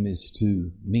meet him is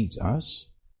to meet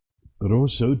us, but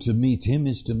also to meet him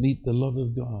is to meet the love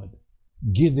of God,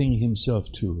 giving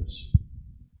himself to us.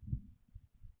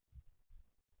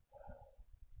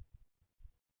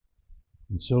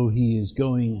 And so he is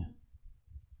going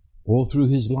all through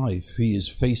his life, he is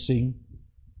facing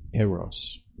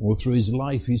eros. All through his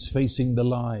life, he's facing the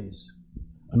lies.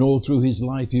 And all through his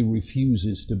life, he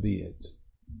refuses to be it.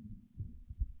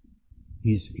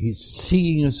 He's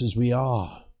seeing us as we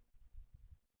are.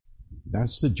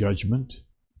 That's the judgment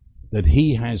that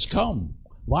he has come.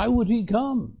 Why would he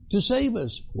come? To save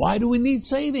us. Why do we need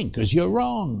saving? Because you're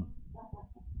wrong.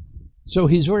 So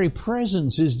his very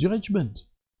presence is judgment.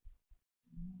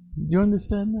 Do you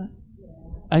understand that?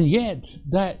 And yet,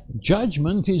 that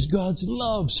judgment is God's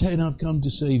love saying, I've come to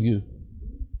save you.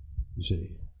 You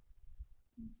see?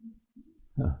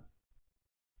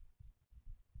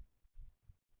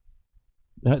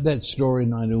 That story,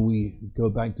 and I know we go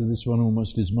back to this one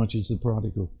almost as much as the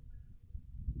prodigal.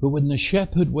 But when the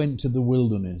shepherd went to the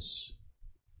wilderness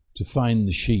to find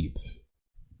the sheep,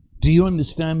 do you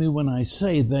understand me when I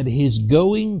say that his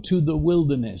going to the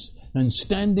wilderness and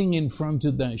standing in front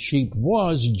of that sheep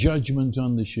was judgment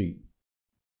on the sheep?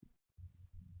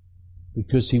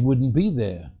 Because he wouldn't be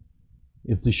there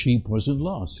if the sheep wasn't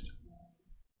lost.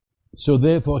 So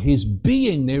therefore his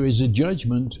being there is a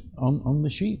judgment on the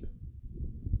sheep.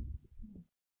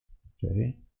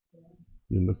 Okay?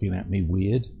 You're looking at me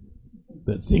weird.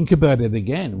 But think about it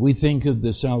again. We think of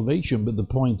the salvation, but the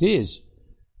point is,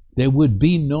 there would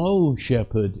be no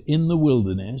shepherd in the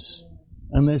wilderness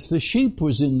unless the sheep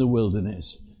was in the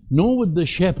wilderness. Nor would the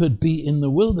shepherd be in the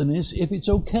wilderness if it's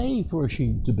okay for a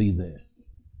sheep to be there.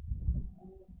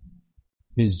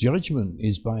 His judgment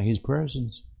is by his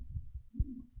presence.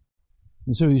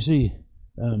 And so you see,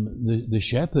 the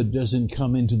shepherd doesn't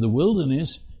come into the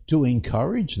wilderness to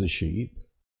encourage the sheep.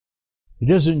 He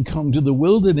doesn't come to the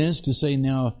wilderness to say,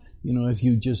 now, if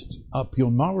you just up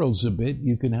your morals a bit,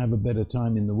 you can have a better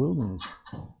time in the wilderness.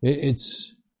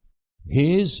 It's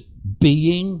his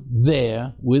being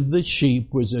there with the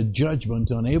sheep was a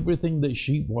judgment on everything that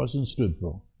sheep was and stood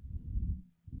for.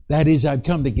 That is, I've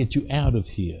come to get you out of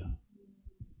here.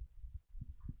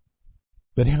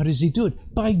 But how does he do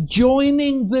it? By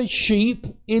joining the sheep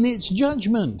in its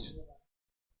judgment.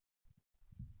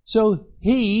 So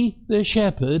he, the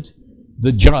shepherd,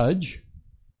 the judge,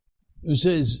 who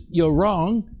says you're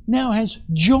wrong, now has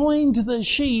joined the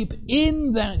sheep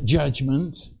in that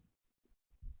judgment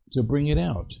to bring it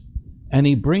out. And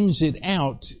he brings it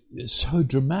out so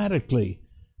dramatically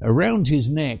around his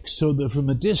neck so that from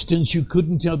a distance you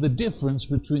couldn't tell the difference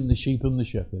between the sheep and the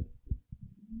shepherd.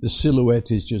 The silhouette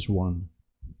is just one.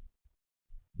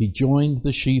 He joined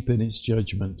the sheep in its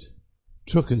judgment.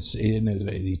 Took us in,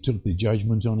 he took the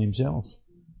judgment on himself.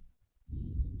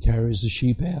 Carries the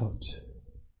sheep out.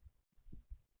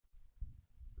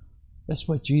 That's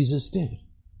what Jesus did.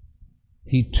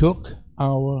 He took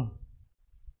our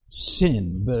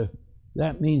sin, but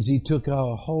that means he took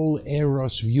our whole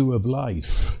eros view of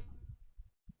life.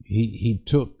 He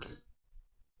took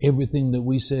everything that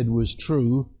we said was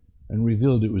true and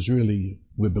revealed it was really,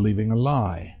 we're believing a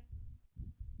lie.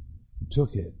 He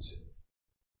took it.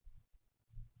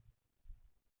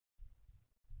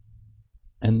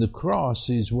 And the cross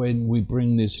is when we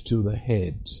bring this to the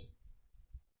head.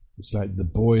 It's like the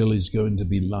boil is going to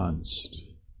be lanced.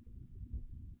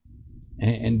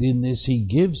 And in this, he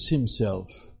gives himself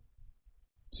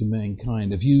to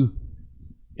mankind. Have you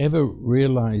ever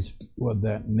realized what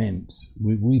that meant?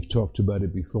 We've talked about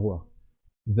it before.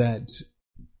 That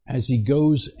as he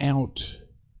goes out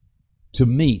to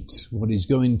meet what is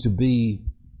going to be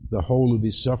the whole of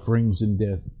his sufferings and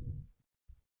death,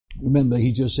 remember,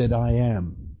 he just said, I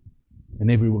am. And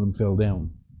everyone fell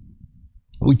down,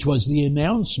 which was the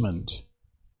announcement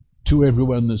to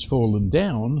everyone that's fallen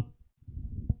down,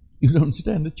 you don't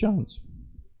stand a chance.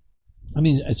 I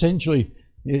mean, essentially,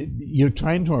 you're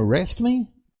trying to arrest me,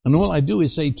 and all I do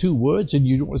is say 2 words, and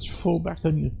you just fall back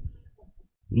on you,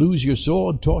 lose your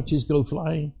sword, torches go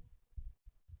flying.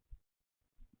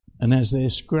 And as they're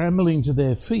scrambling to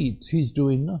their feet, he's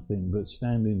doing nothing but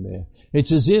standing there.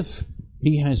 It's as if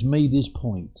he has made his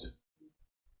point.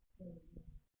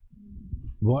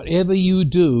 Whatever you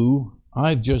do,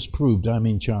 I've just proved I'm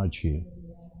in charge here.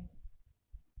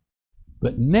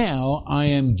 But now I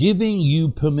am giving you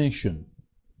permission,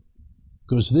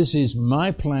 because this is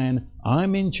my plan.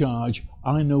 I'm in charge.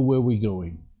 I know where we're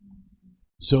going.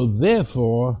 So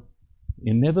therefore,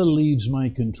 it never leaves my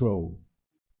control.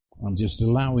 I'm just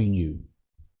allowing you.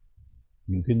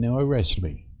 You can now arrest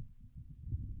me.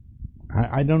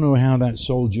 I don't know how that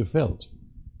soldier felt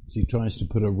as he tries to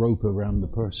put a rope around the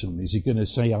person. Is he going to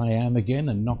say, I am again,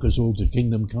 and knock us all to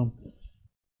kingdom come?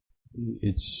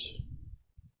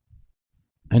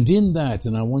 And in that,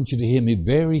 and I want you to hear me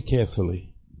very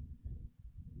carefully,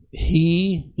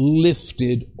 he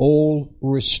lifted all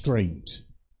restraint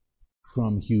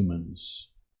from humans.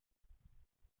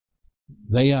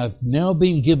 They have now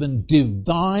been given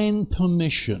divine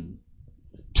permission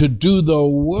to do the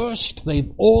worst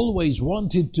they've always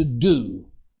wanted to do.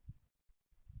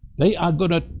 They are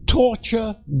going to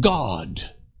torture God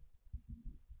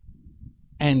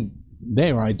and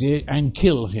their idea and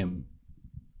kill him.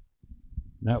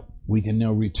 Now, we can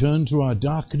now return to our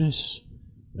darkness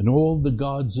and all the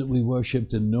gods that we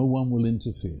worshipped, and no one will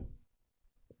interfere.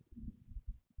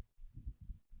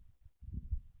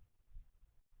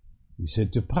 He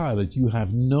said to Pilate, you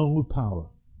have no power.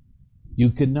 You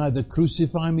can neither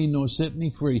crucify me nor set me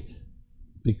free,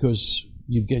 because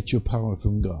you get your power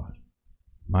from God,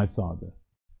 my Father.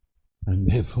 And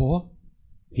therefore,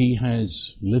 he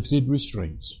has lifted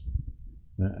restraints.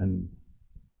 And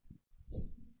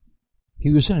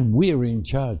he was saying, we're in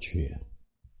charge here.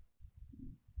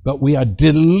 But we are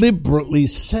deliberately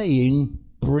saying,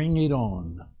 bring it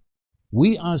on.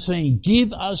 We are saying,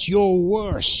 give us your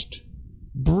worst.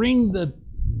 Bring the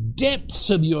depths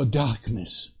of your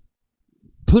darkness.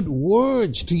 Put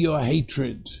words to your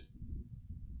hatred.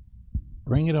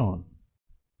 Bring it on.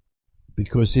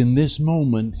 Because in this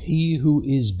moment, he who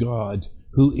is God,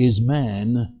 who is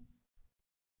man,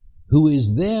 who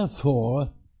is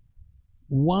therefore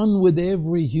one with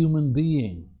every human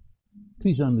being.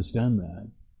 Please understand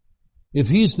that. If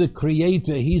he's the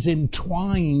creator, he's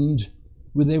entwined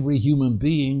with every human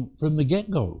being from the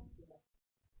get-go.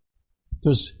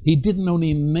 Because he didn't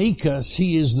only make us,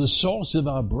 he is the source of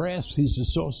our breath, he's the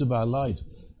source of our life.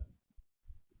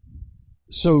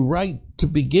 So right to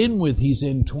begin with, he's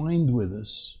entwined with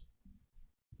us.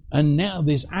 And now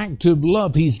this act of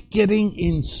love, he's getting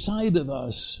inside of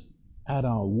us at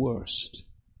our worst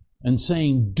and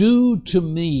saying, do to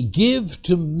me, give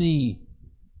to me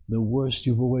the worst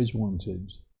you've always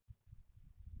wanted.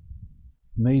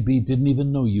 Maybe didn't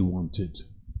even know you wanted,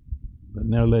 but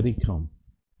now let it come.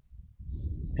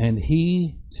 And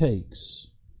he takes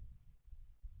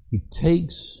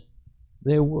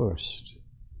their worst.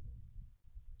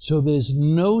 So there's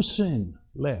no sin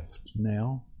left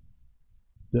now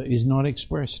that is not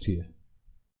expressed here.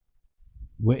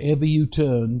 Wherever you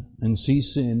turn and see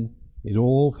sin, it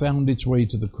all found its way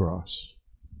to the cross.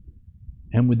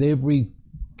 And with every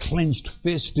clenched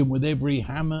fist and with every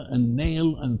hammer and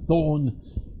nail and thorn,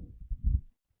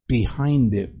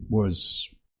 behind it was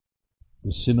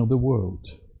the sin of the world.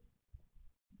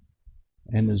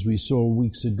 And as we saw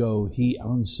weeks ago, he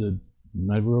answered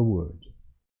never a word,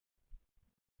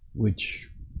 which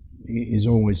is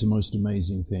always the most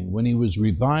amazing thing. When he was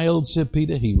reviled, said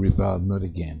Peter, he reviled not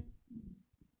again.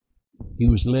 He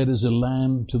was led as a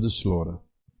lamb to the slaughter.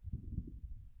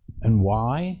 And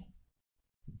why?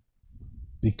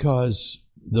 Because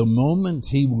the moment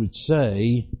he would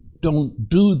say, don't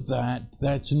do that,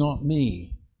 that's not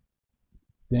me,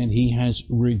 then he has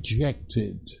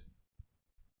rejected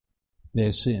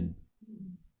their sin.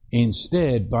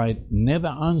 Instead, by never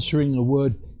answering a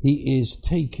word, he is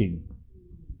taking.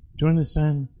 Do you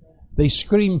understand? They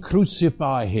scream,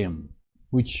 crucify him,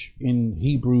 which in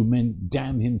Hebrew meant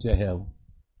damn him to hell.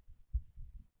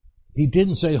 He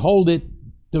didn't say, hold it,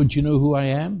 don't you know who I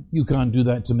am? You can't do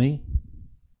that to me.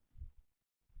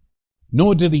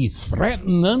 Nor did he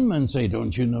threaten them and say,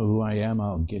 don't you know who I am?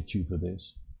 I'll get you for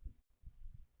this.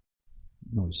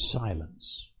 No,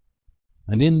 silence.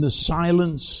 And in the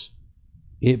silence,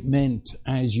 it meant,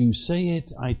 as you say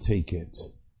it, I take it.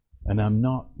 And I'm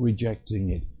not rejecting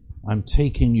it. I'm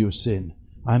taking your sin.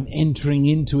 I'm entering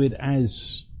into it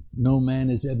as no man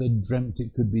has ever dreamt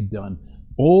it could be done.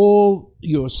 All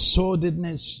your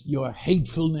sordidness, your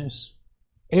hatefulness,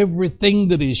 everything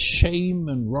that is shame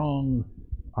and wrong,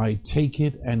 I take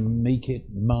it and make it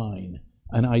mine.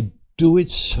 And I do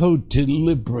it so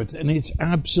deliberate, and it's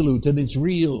absolute, and it's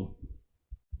real.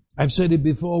 I've said it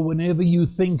before, whenever you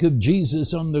think of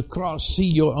Jesus on the cross, see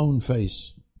your own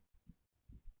face.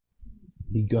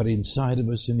 He got inside of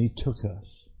us and he took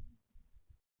us.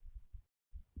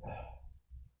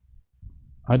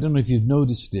 I don't know if you've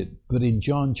noticed it, but in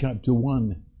John chapter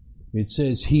 1, it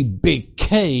says he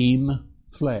became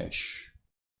flesh.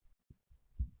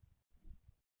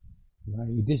 Right?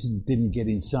 He didn't get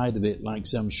inside of it like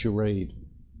some charade.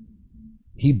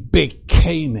 He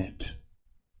became it.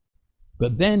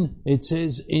 But then it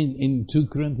says in 2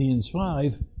 Corinthians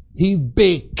 5, he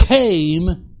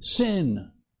became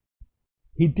sin.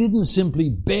 He didn't simply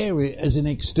bear it as an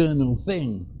external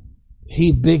thing.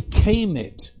 He became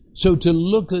it. So to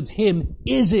look at him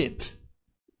is it.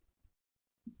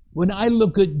 When I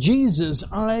look at Jesus,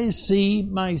 I see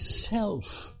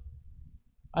myself.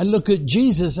 I look at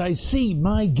Jesus, I see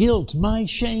my guilt, my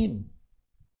shame.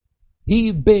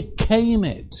 He became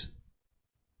it.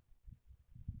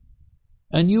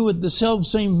 And you at the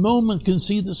self-same moment can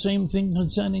see the same thing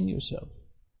concerning yourself.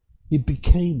 He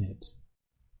became it.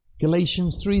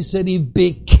 Galatians 3 said he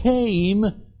became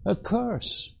a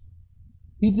curse.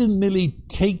 He didn't merely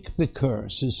take the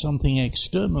curse as something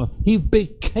external. He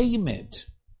became it.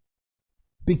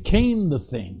 Became the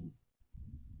thing.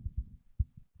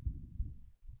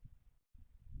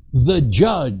 The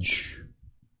judge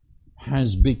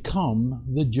has become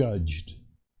the judged.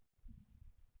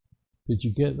 Did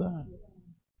you get that?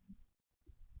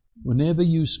 Whenever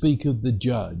you speak of the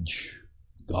judge,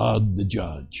 God the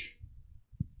judge,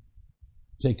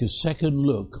 take a second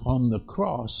look on the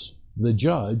cross, the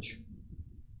judge,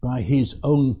 by his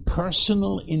own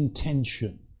personal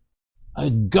intention,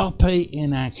 agape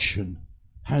in action,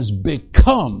 has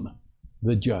become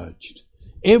the judged.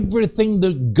 Everything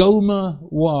that Gomer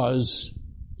was,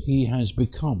 he has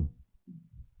become.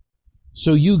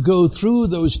 So you go through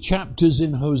those chapters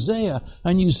in Hosea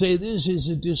and you say, this is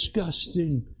a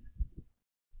disgusting...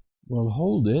 Well,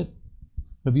 hold it.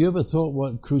 Have you ever thought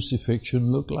what crucifixion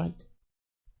looked like?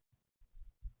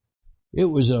 It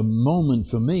was a moment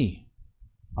for me.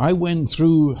 I went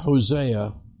through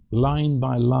Hosea line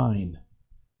by line,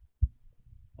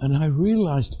 and I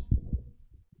realized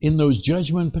in those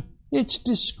judgment, it's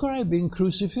describing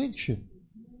crucifixion.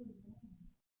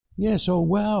 Yes, oh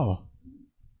wow.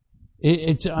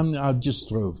 I'll just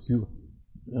throw a few.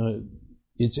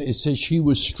 It says she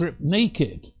was stripped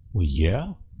naked. Well,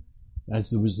 yeah. That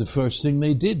was the first thing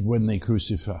they did when they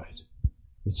crucified.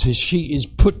 It says she is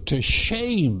put to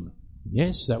shame.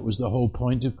 Yes, that was the whole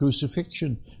point of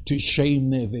crucifixion, to shame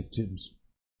their victims.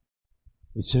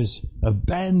 It says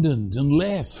abandoned and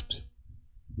left.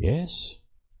 Yes.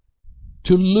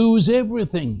 To lose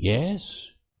everything.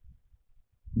 Yes.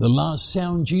 The last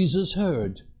sound Jesus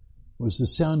heard was the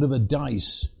sound of a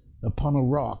dice upon a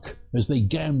rock as they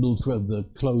gambled for the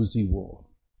clothes he wore.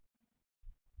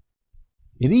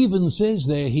 It even says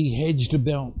there he hedged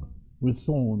about with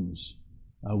thorns.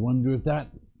 I wonder if that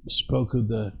spoke of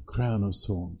the crown of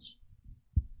thorns.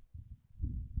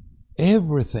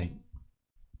 Everything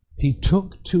he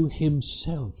took to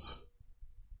himself.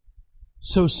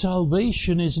 So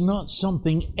salvation is not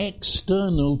something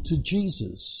external to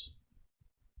Jesus.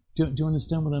 Do you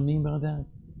understand what I mean by that?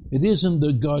 It isn't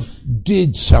that God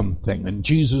did something and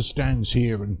Jesus stands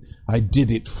here and I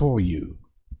did it for you.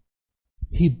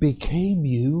 He became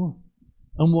you,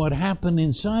 and what happened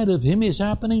inside of him is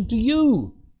happening to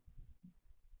you.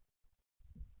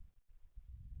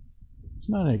 It's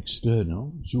not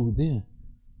external, it's all there.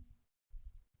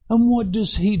 And what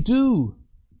does he do?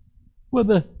 Well,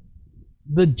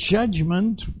 the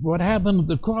judgment, what happened at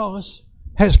the cross,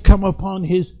 has come upon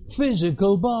his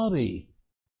physical body.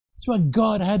 That's why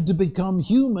God had to become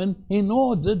human in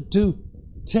order to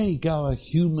take our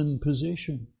human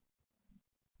position.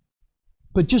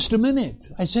 But just a minute,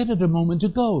 I said it a moment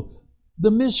ago,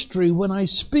 the mystery, when I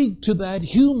speak to that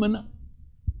human,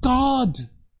 God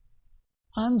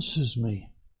answers me.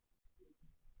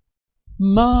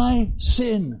 My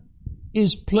sin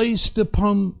is placed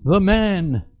upon the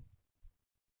man,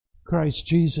 Christ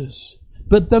Jesus.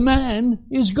 But the man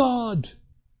is God.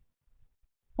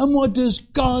 And what does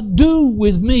God do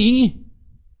with me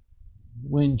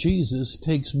when Jesus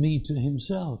takes me to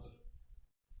himself?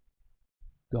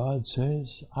 God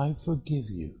says, I forgive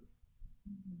you.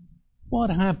 What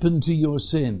happened to your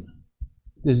sin?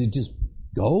 Does it just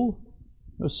go?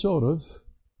 Or sort of.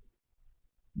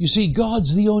 You see,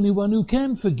 God's the only one who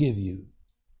can forgive you,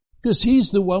 because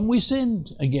He's the one we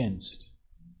sinned against.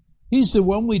 He's the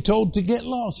one we told to get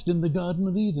lost in the Garden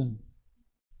of Eden.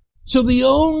 So the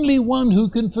only one who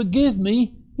can forgive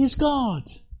me is God.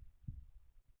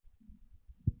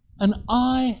 And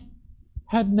I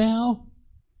have now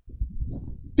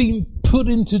been put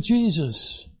into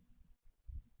Jesus.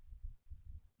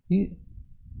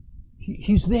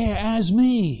 He's there as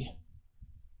me.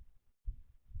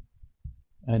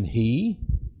 And He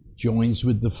joins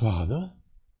with the Father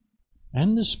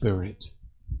and the Spirit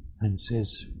and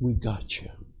says, we got you.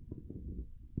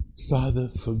 Father,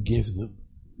 forgive them.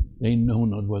 They know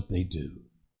not what they do.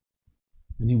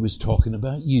 And He was talking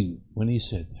about you when He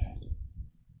said that.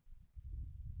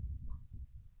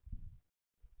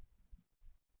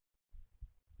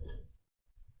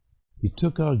 He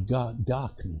took our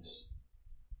darkness.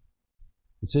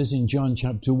 It says in John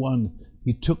chapter 1,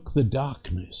 He took the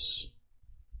darkness.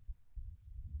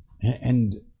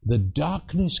 And the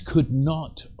darkness could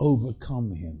not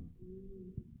overcome Him.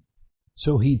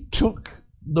 So He took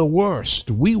the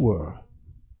worst we were.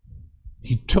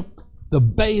 He took the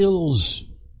Baals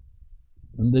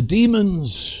and the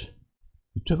demons.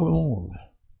 He took them all.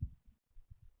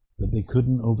 But they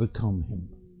couldn't overcome Him.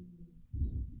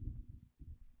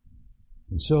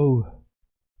 And so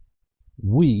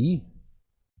we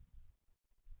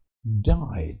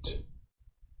died.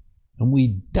 And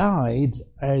we died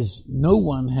as no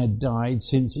one had died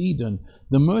since Eden.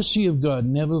 The mercy of God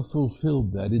never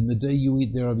fulfilled that. In the day you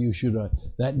eat thereof you should die.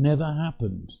 That never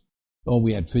happened. Oh,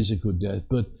 we had physical death,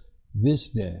 but this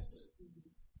death,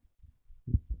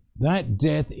 that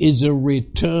death is a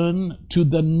return to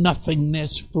the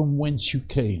nothingness from whence you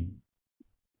came.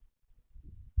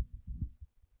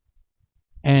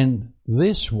 And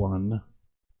this one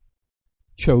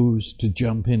chose to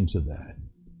jump into that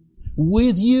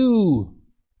with you.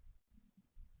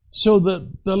 So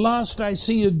that the last I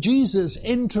see of Jesus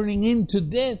entering into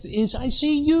death is, I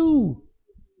see you.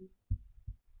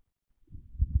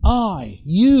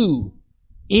 You,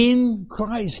 in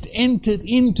Christ, entered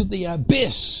into the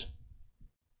abyss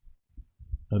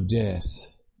of death.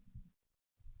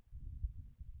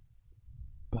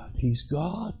 But He's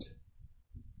God.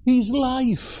 He's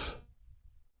life.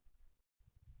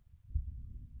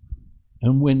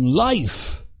 And when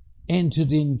life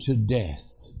entered into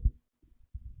death,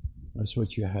 that's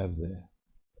what you have there.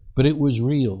 But it was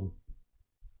real,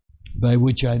 by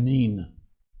which I mean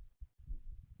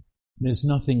there's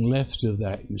nothing left of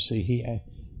that, you see.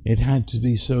 It had to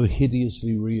be so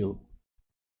hideously real.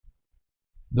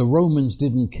 The Romans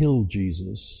didn't kill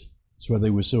Jesus. That's why they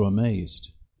were so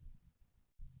amazed.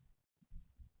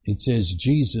 It says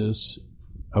Jesus,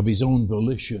 of His own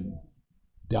volition,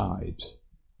 died.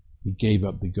 He gave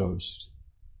up the ghost.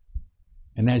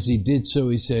 And as He did so,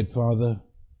 He said, Father,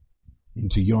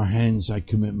 into your hands I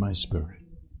commit my spirit.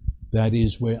 That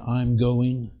is where I'm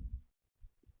going.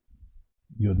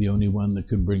 You're the only one that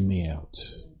can bring me out.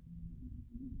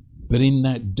 But in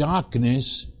that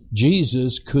darkness,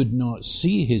 Jesus could not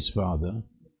see His Father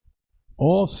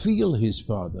or feel His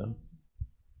Father.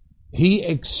 He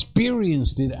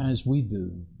experienced it as we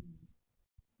do.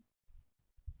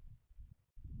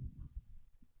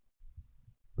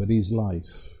 But He's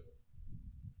life.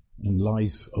 And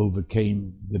life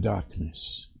overcame the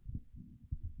darkness.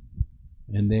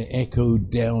 And they echoed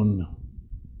down,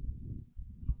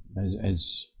 as it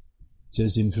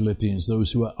says in Philippians,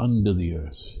 those who are under the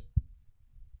earth.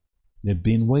 They've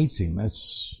been waiting.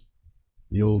 That's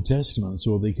the Old Testament. That's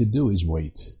all they could do is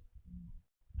wait.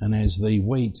 And as they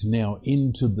wait now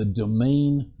into the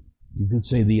domain, you could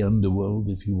say the underworld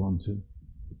if you want to,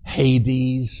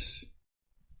 Hades,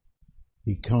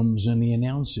 He comes and He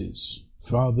announces,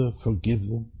 Father, forgive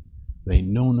them. They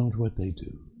know not what they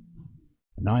do.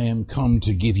 And I am come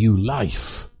to give you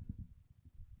life.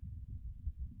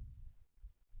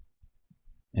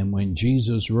 And when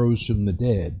Jesus rose from the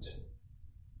dead,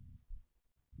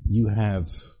 you have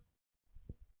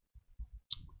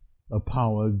a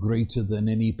power greater than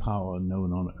any power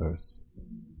known on earth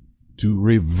to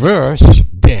reverse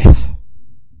death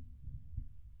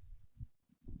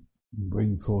and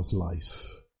bring forth life.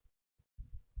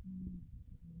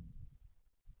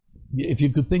 If you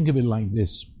could think of it like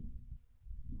this,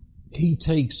 He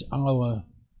takes our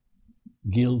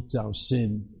guilt, our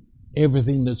sin,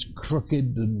 everything that's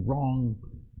crooked and wrong,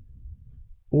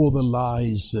 all the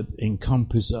lies that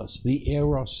encompass us, the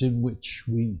eros in which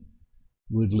we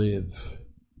would live.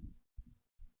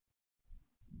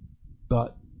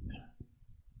 But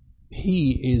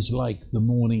He is like the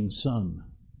morning sun.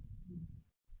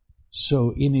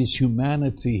 So in His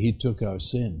humanity, He took our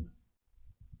sin,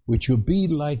 which would be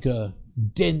like a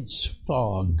dense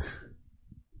fog.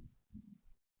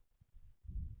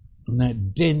 And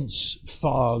that dense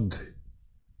fog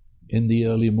in the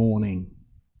early morning,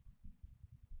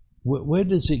 where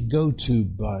does it go to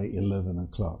by 11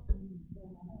 o'clock?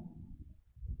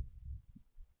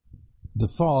 The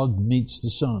fog meets the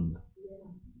sun.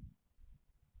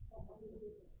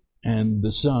 And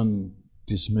the sun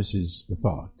dismisses the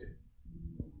fog.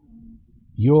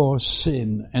 Your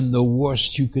sin and the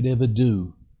worst you could ever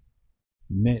do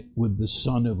met with the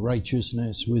Son of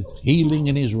Righteousness, with healing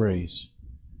in his rays.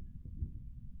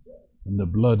 And the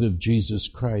blood of Jesus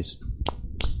Christ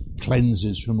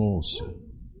cleanses from all sin.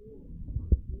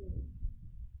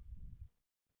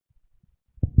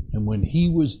 And when he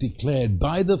was declared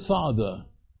by the Father,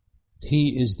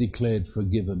 he is declared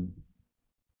forgiven,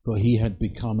 for he had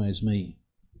become as me.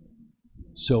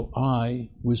 So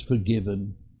I was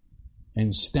forgiven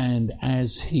and stand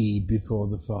as he before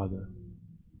the Father.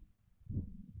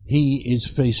 He is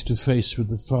face to face with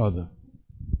the Father.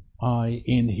 I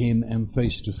in him am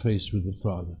face to face with the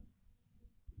Father.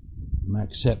 I'm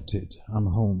accepted. I'm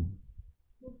home.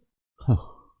 I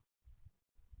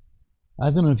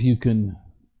don't know if you can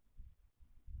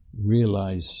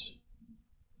realize.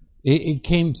 It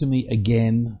came to me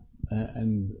again,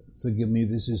 and forgive me,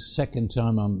 this is the second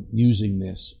time I'm using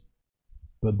this,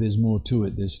 but there's more to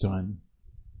it this time.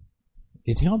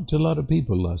 It helped a lot of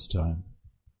people last time.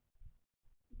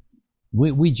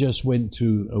 We just went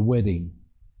to a wedding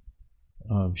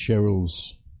of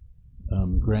Cheryl's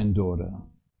granddaughter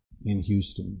in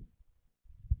Houston.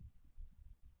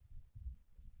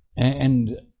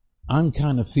 And I'm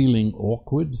kind of feeling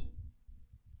awkward.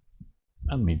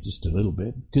 I mean, just a little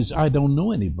bit, because I don't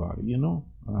know anybody, you know.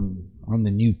 I'm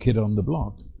the new kid on the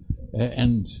block.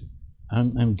 And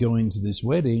I'm going to this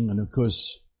wedding, and of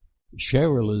course,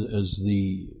 Cheryl, as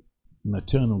the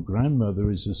maternal grandmother,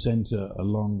 is the center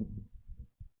along.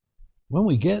 When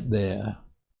we get there,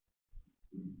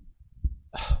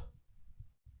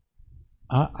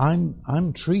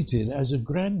 I'm treated as a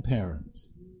grandparent.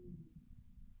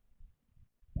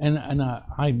 And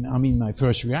I mean, my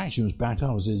first reaction was back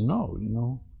off, says no, you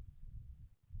know.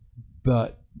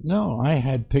 But no, I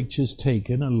had pictures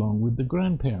taken along with the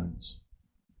grandparents.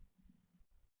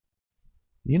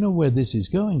 You know where this is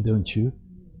going, don't you?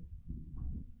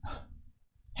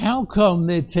 How come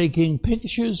they're taking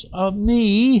pictures of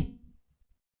me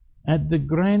at the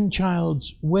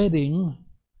grandchild's wedding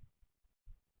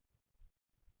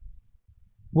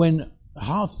when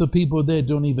half the people there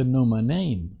don't even know my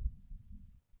name?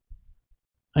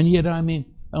 And yet, I mean,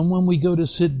 and when we go to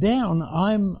sit down,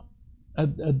 I'm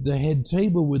at the head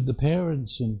table with the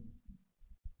parents, and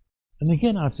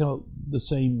again, I felt the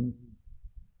same.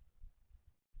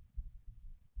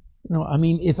 You know, I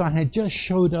mean, if I had just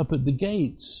showed up at the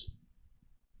gates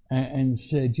and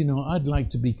said, you know, I'd like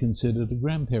to be considered a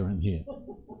grandparent here,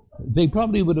 they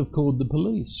probably would have called the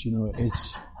police. You know,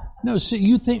 it's no. See,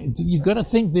 you've got to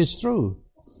think this through.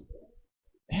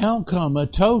 How come a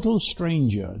total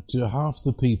stranger to half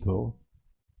the people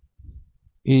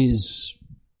is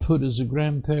put as a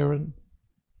grandparent,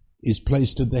 is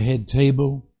placed at the head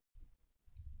table?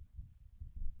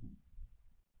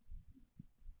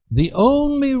 The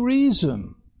only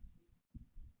reason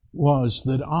was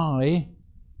that I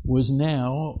was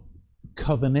now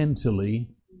covenantally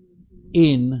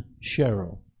in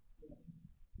Cheryl,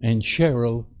 and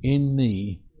Cheryl in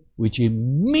me, which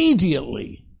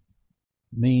immediately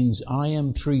means I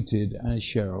am treated as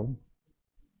Cheryl,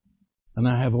 and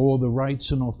I have all the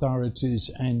rights and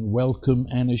authorities and welcome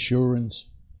and assurance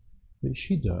that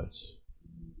she does.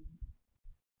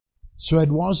 So it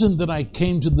wasn't that I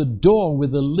came to the door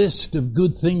with a list of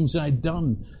good things I'd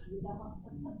done.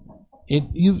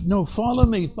 Follow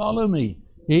me.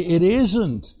 It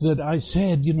isn't that I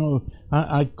said, you know,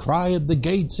 I cry at the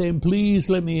gate saying, please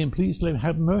let me in, please let me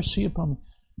have mercy upon me.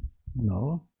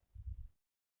 No.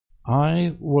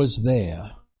 I was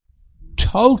there,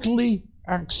 totally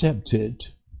accepted,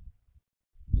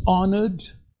 honored,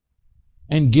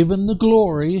 and given the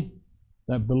glory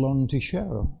that belonged to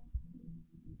Cheryl.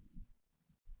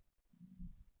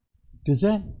 Does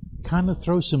that kind of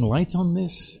throw some light on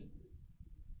this?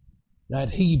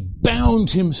 That he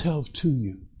bound himself to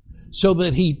you, so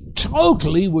that he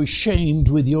totally was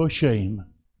shamed with your shame,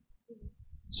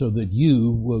 so that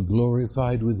you were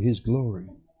glorified with his glory.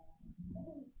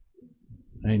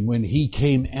 And when he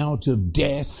came out of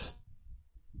death,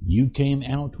 you came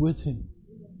out with him.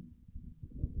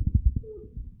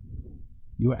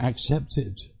 You were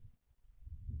accepted.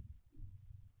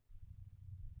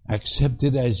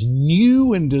 Accepted as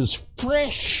new and as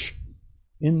fresh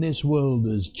in this world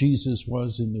as Jesus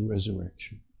was in the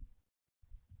resurrection.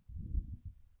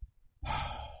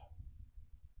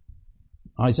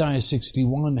 Isaiah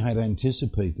 61 had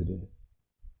anticipated it,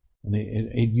 and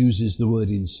it uses the word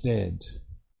instead.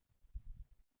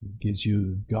 It gives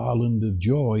you a garland of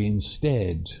joy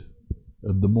instead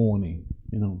of the mourning,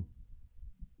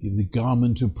 Give the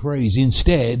garment of praise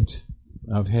instead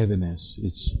of heaviness.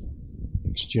 It's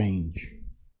exchange.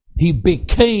 He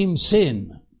became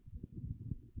sin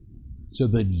so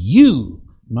that you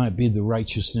might be the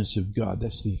righteousness of God.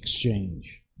 That's the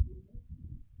exchange.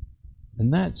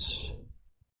 And that's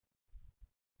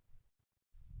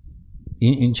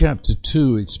in chapter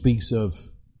 2, it speaks of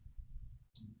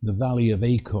the valley of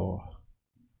Achor,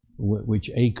 which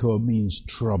Achor means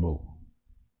trouble.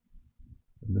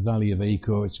 In the valley of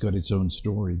Achor, it's got its own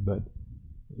story, but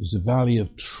it's a valley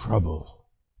of trouble.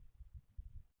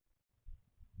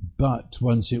 But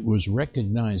once it was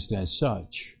recognized as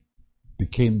such,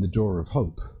 became the door of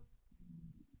hope.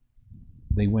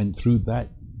 They went through that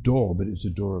door, but it's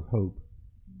a door of hope.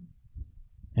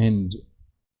 And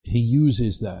he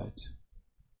uses that.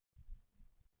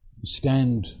 You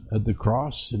stand at the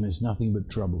cross and there's nothing but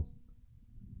trouble.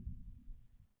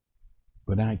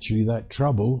 But actually that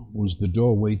trouble was the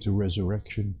doorway to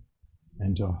resurrection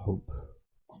and to hope.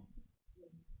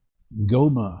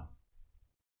 Gomer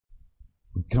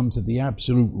would come to the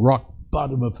absolute rock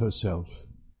bottom of herself.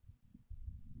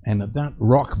 And at that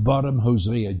rock bottom,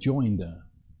 Hosea joined her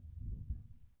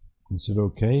and said,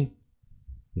 okay,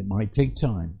 it might take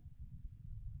time,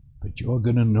 but you're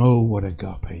going to know what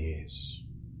agape is.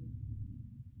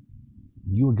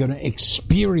 You are going to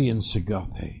experience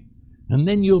agape. And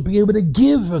then you'll be able to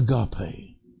give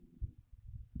agape.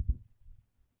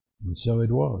 And so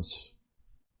it was.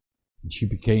 And she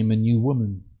became a new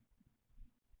woman.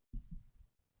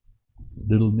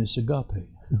 Little Miss Agape.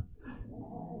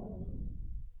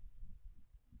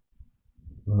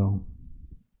 Well,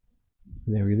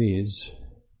 there it is.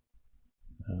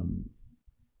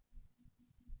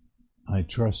 I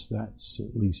trust that's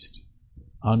at least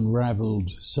unraveled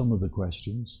some of the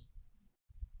questions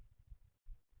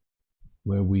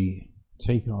where we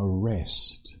take our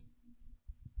rest.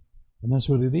 And that's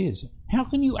what it is. How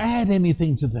can you add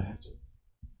anything to that?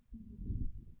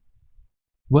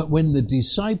 When the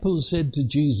disciples said to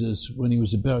Jesus, when he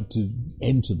was about to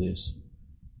enter this,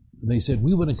 they said,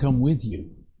 we want to come with you.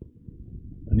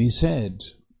 And he said,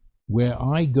 where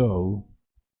I go,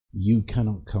 you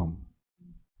cannot come.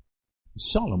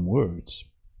 Solemn words.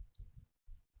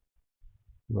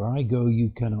 Where I go, you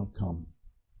cannot come.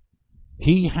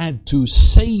 He had to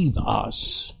save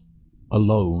us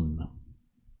alone.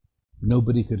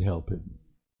 Nobody could help him.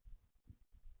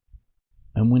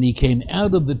 And when he came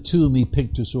out of the tomb, he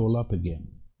picked us all up again.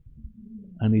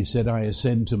 And he said, I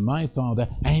ascend to my Father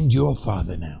and your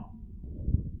Father now.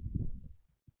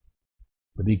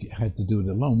 But he had to do it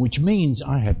alone, which means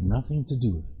I had nothing to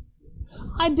do with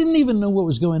it. I didn't even know what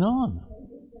was going on.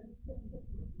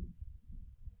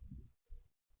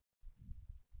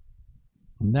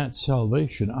 And that's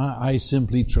salvation. I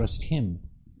simply trust him.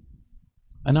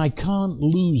 And I can't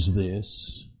lose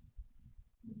this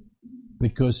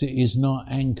because it is not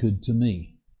anchored to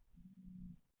me.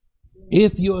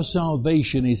 If your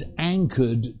salvation is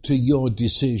anchored to your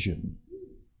decision,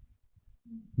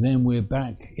 then we're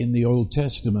back in the Old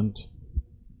Testament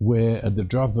where at the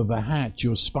drop of a hat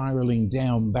you're spiraling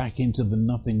down back into the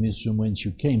nothingness from whence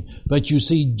you came. But you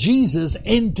see, Jesus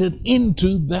entered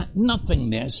into that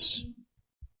nothingness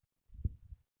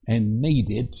and made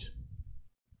it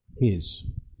his.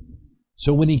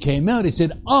 So when he came out, he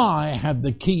said, I have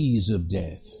the keys of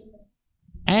death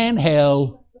and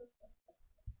hell.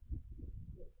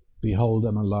 Behold,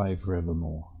 I'm alive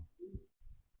forevermore.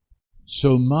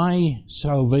 So my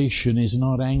salvation is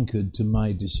not anchored to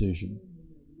my decision.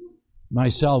 My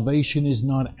salvation is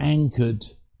not anchored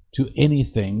to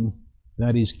anything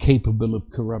that is capable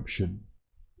of corruption.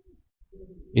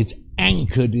 It's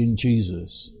anchored in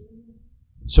Jesus.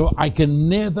 So I can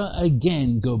never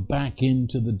again go back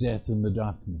into the death and the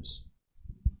darkness.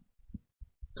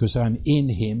 Because I'm in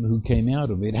him who came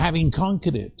out of it, having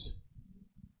conquered it.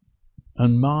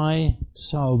 And my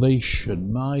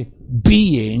salvation, my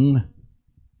being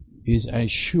is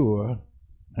as sure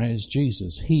as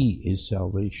Jesus. He is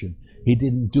salvation. He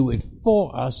didn't do it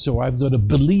for us, so I've got to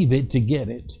believe it to get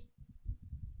it.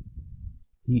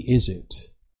 He is it.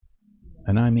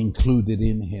 And I'm included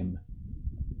in him.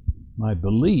 My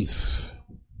belief,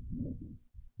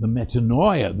 the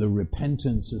metanoia, the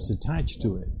repentance that's attached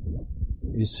to it,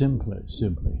 is simply,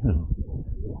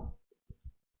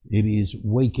 it is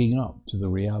waking up to the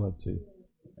reality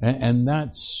And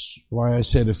that's why I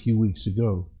said a few weeks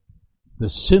ago, the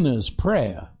sinner's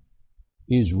prayer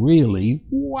is really,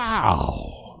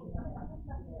 wow.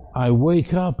 I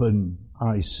wake up and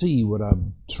I see what I've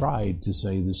tried to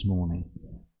say this morning.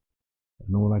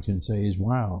 And all I can say is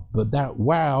wow. But that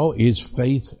wow is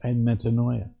faith and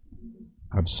metanoia.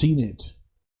 I've seen it.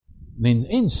 And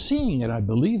in seeing it, I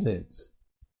believe it.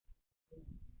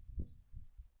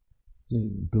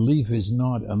 Belief is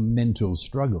not a mental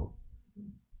struggle.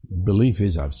 Belief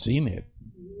is I've seen it.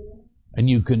 And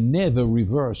you can never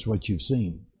reverse what you've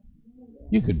seen.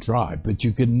 You could try, but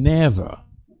you can never.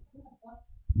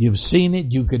 You've seen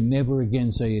it, you can never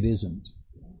again say it isn't.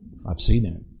 I've seen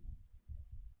it.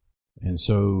 And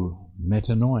so,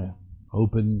 metanoia,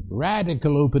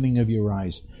 radical opening of your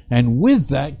eyes. And with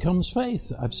that comes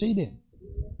faith. I've seen it.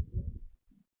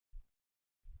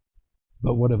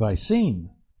 But what have I seen?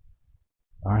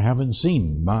 I haven't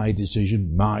seen my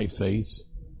decision, my faith.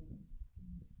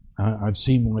 I've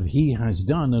seen what He has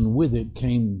done, and with it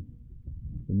came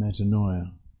the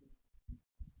metanoia.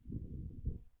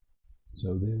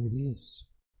 So there it is.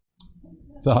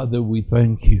 Father, we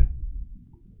thank You.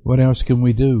 What else can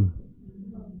we do?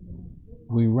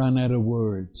 We run out of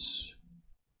words.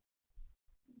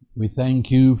 We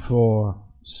thank You for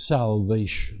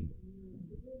salvation.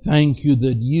 Thank You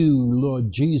that You,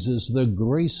 Lord Jesus, the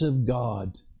grace of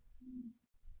God,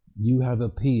 You have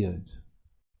appeared,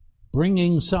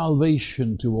 bringing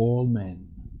salvation to all men.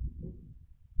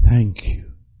 Thank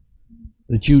You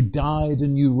that You died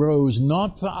and You rose,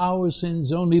 not for our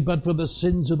sins only, but for the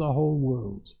sins of the whole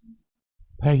world.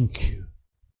 Thank You.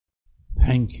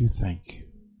 Thank You, thank You.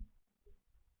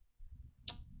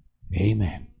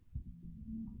 Amen.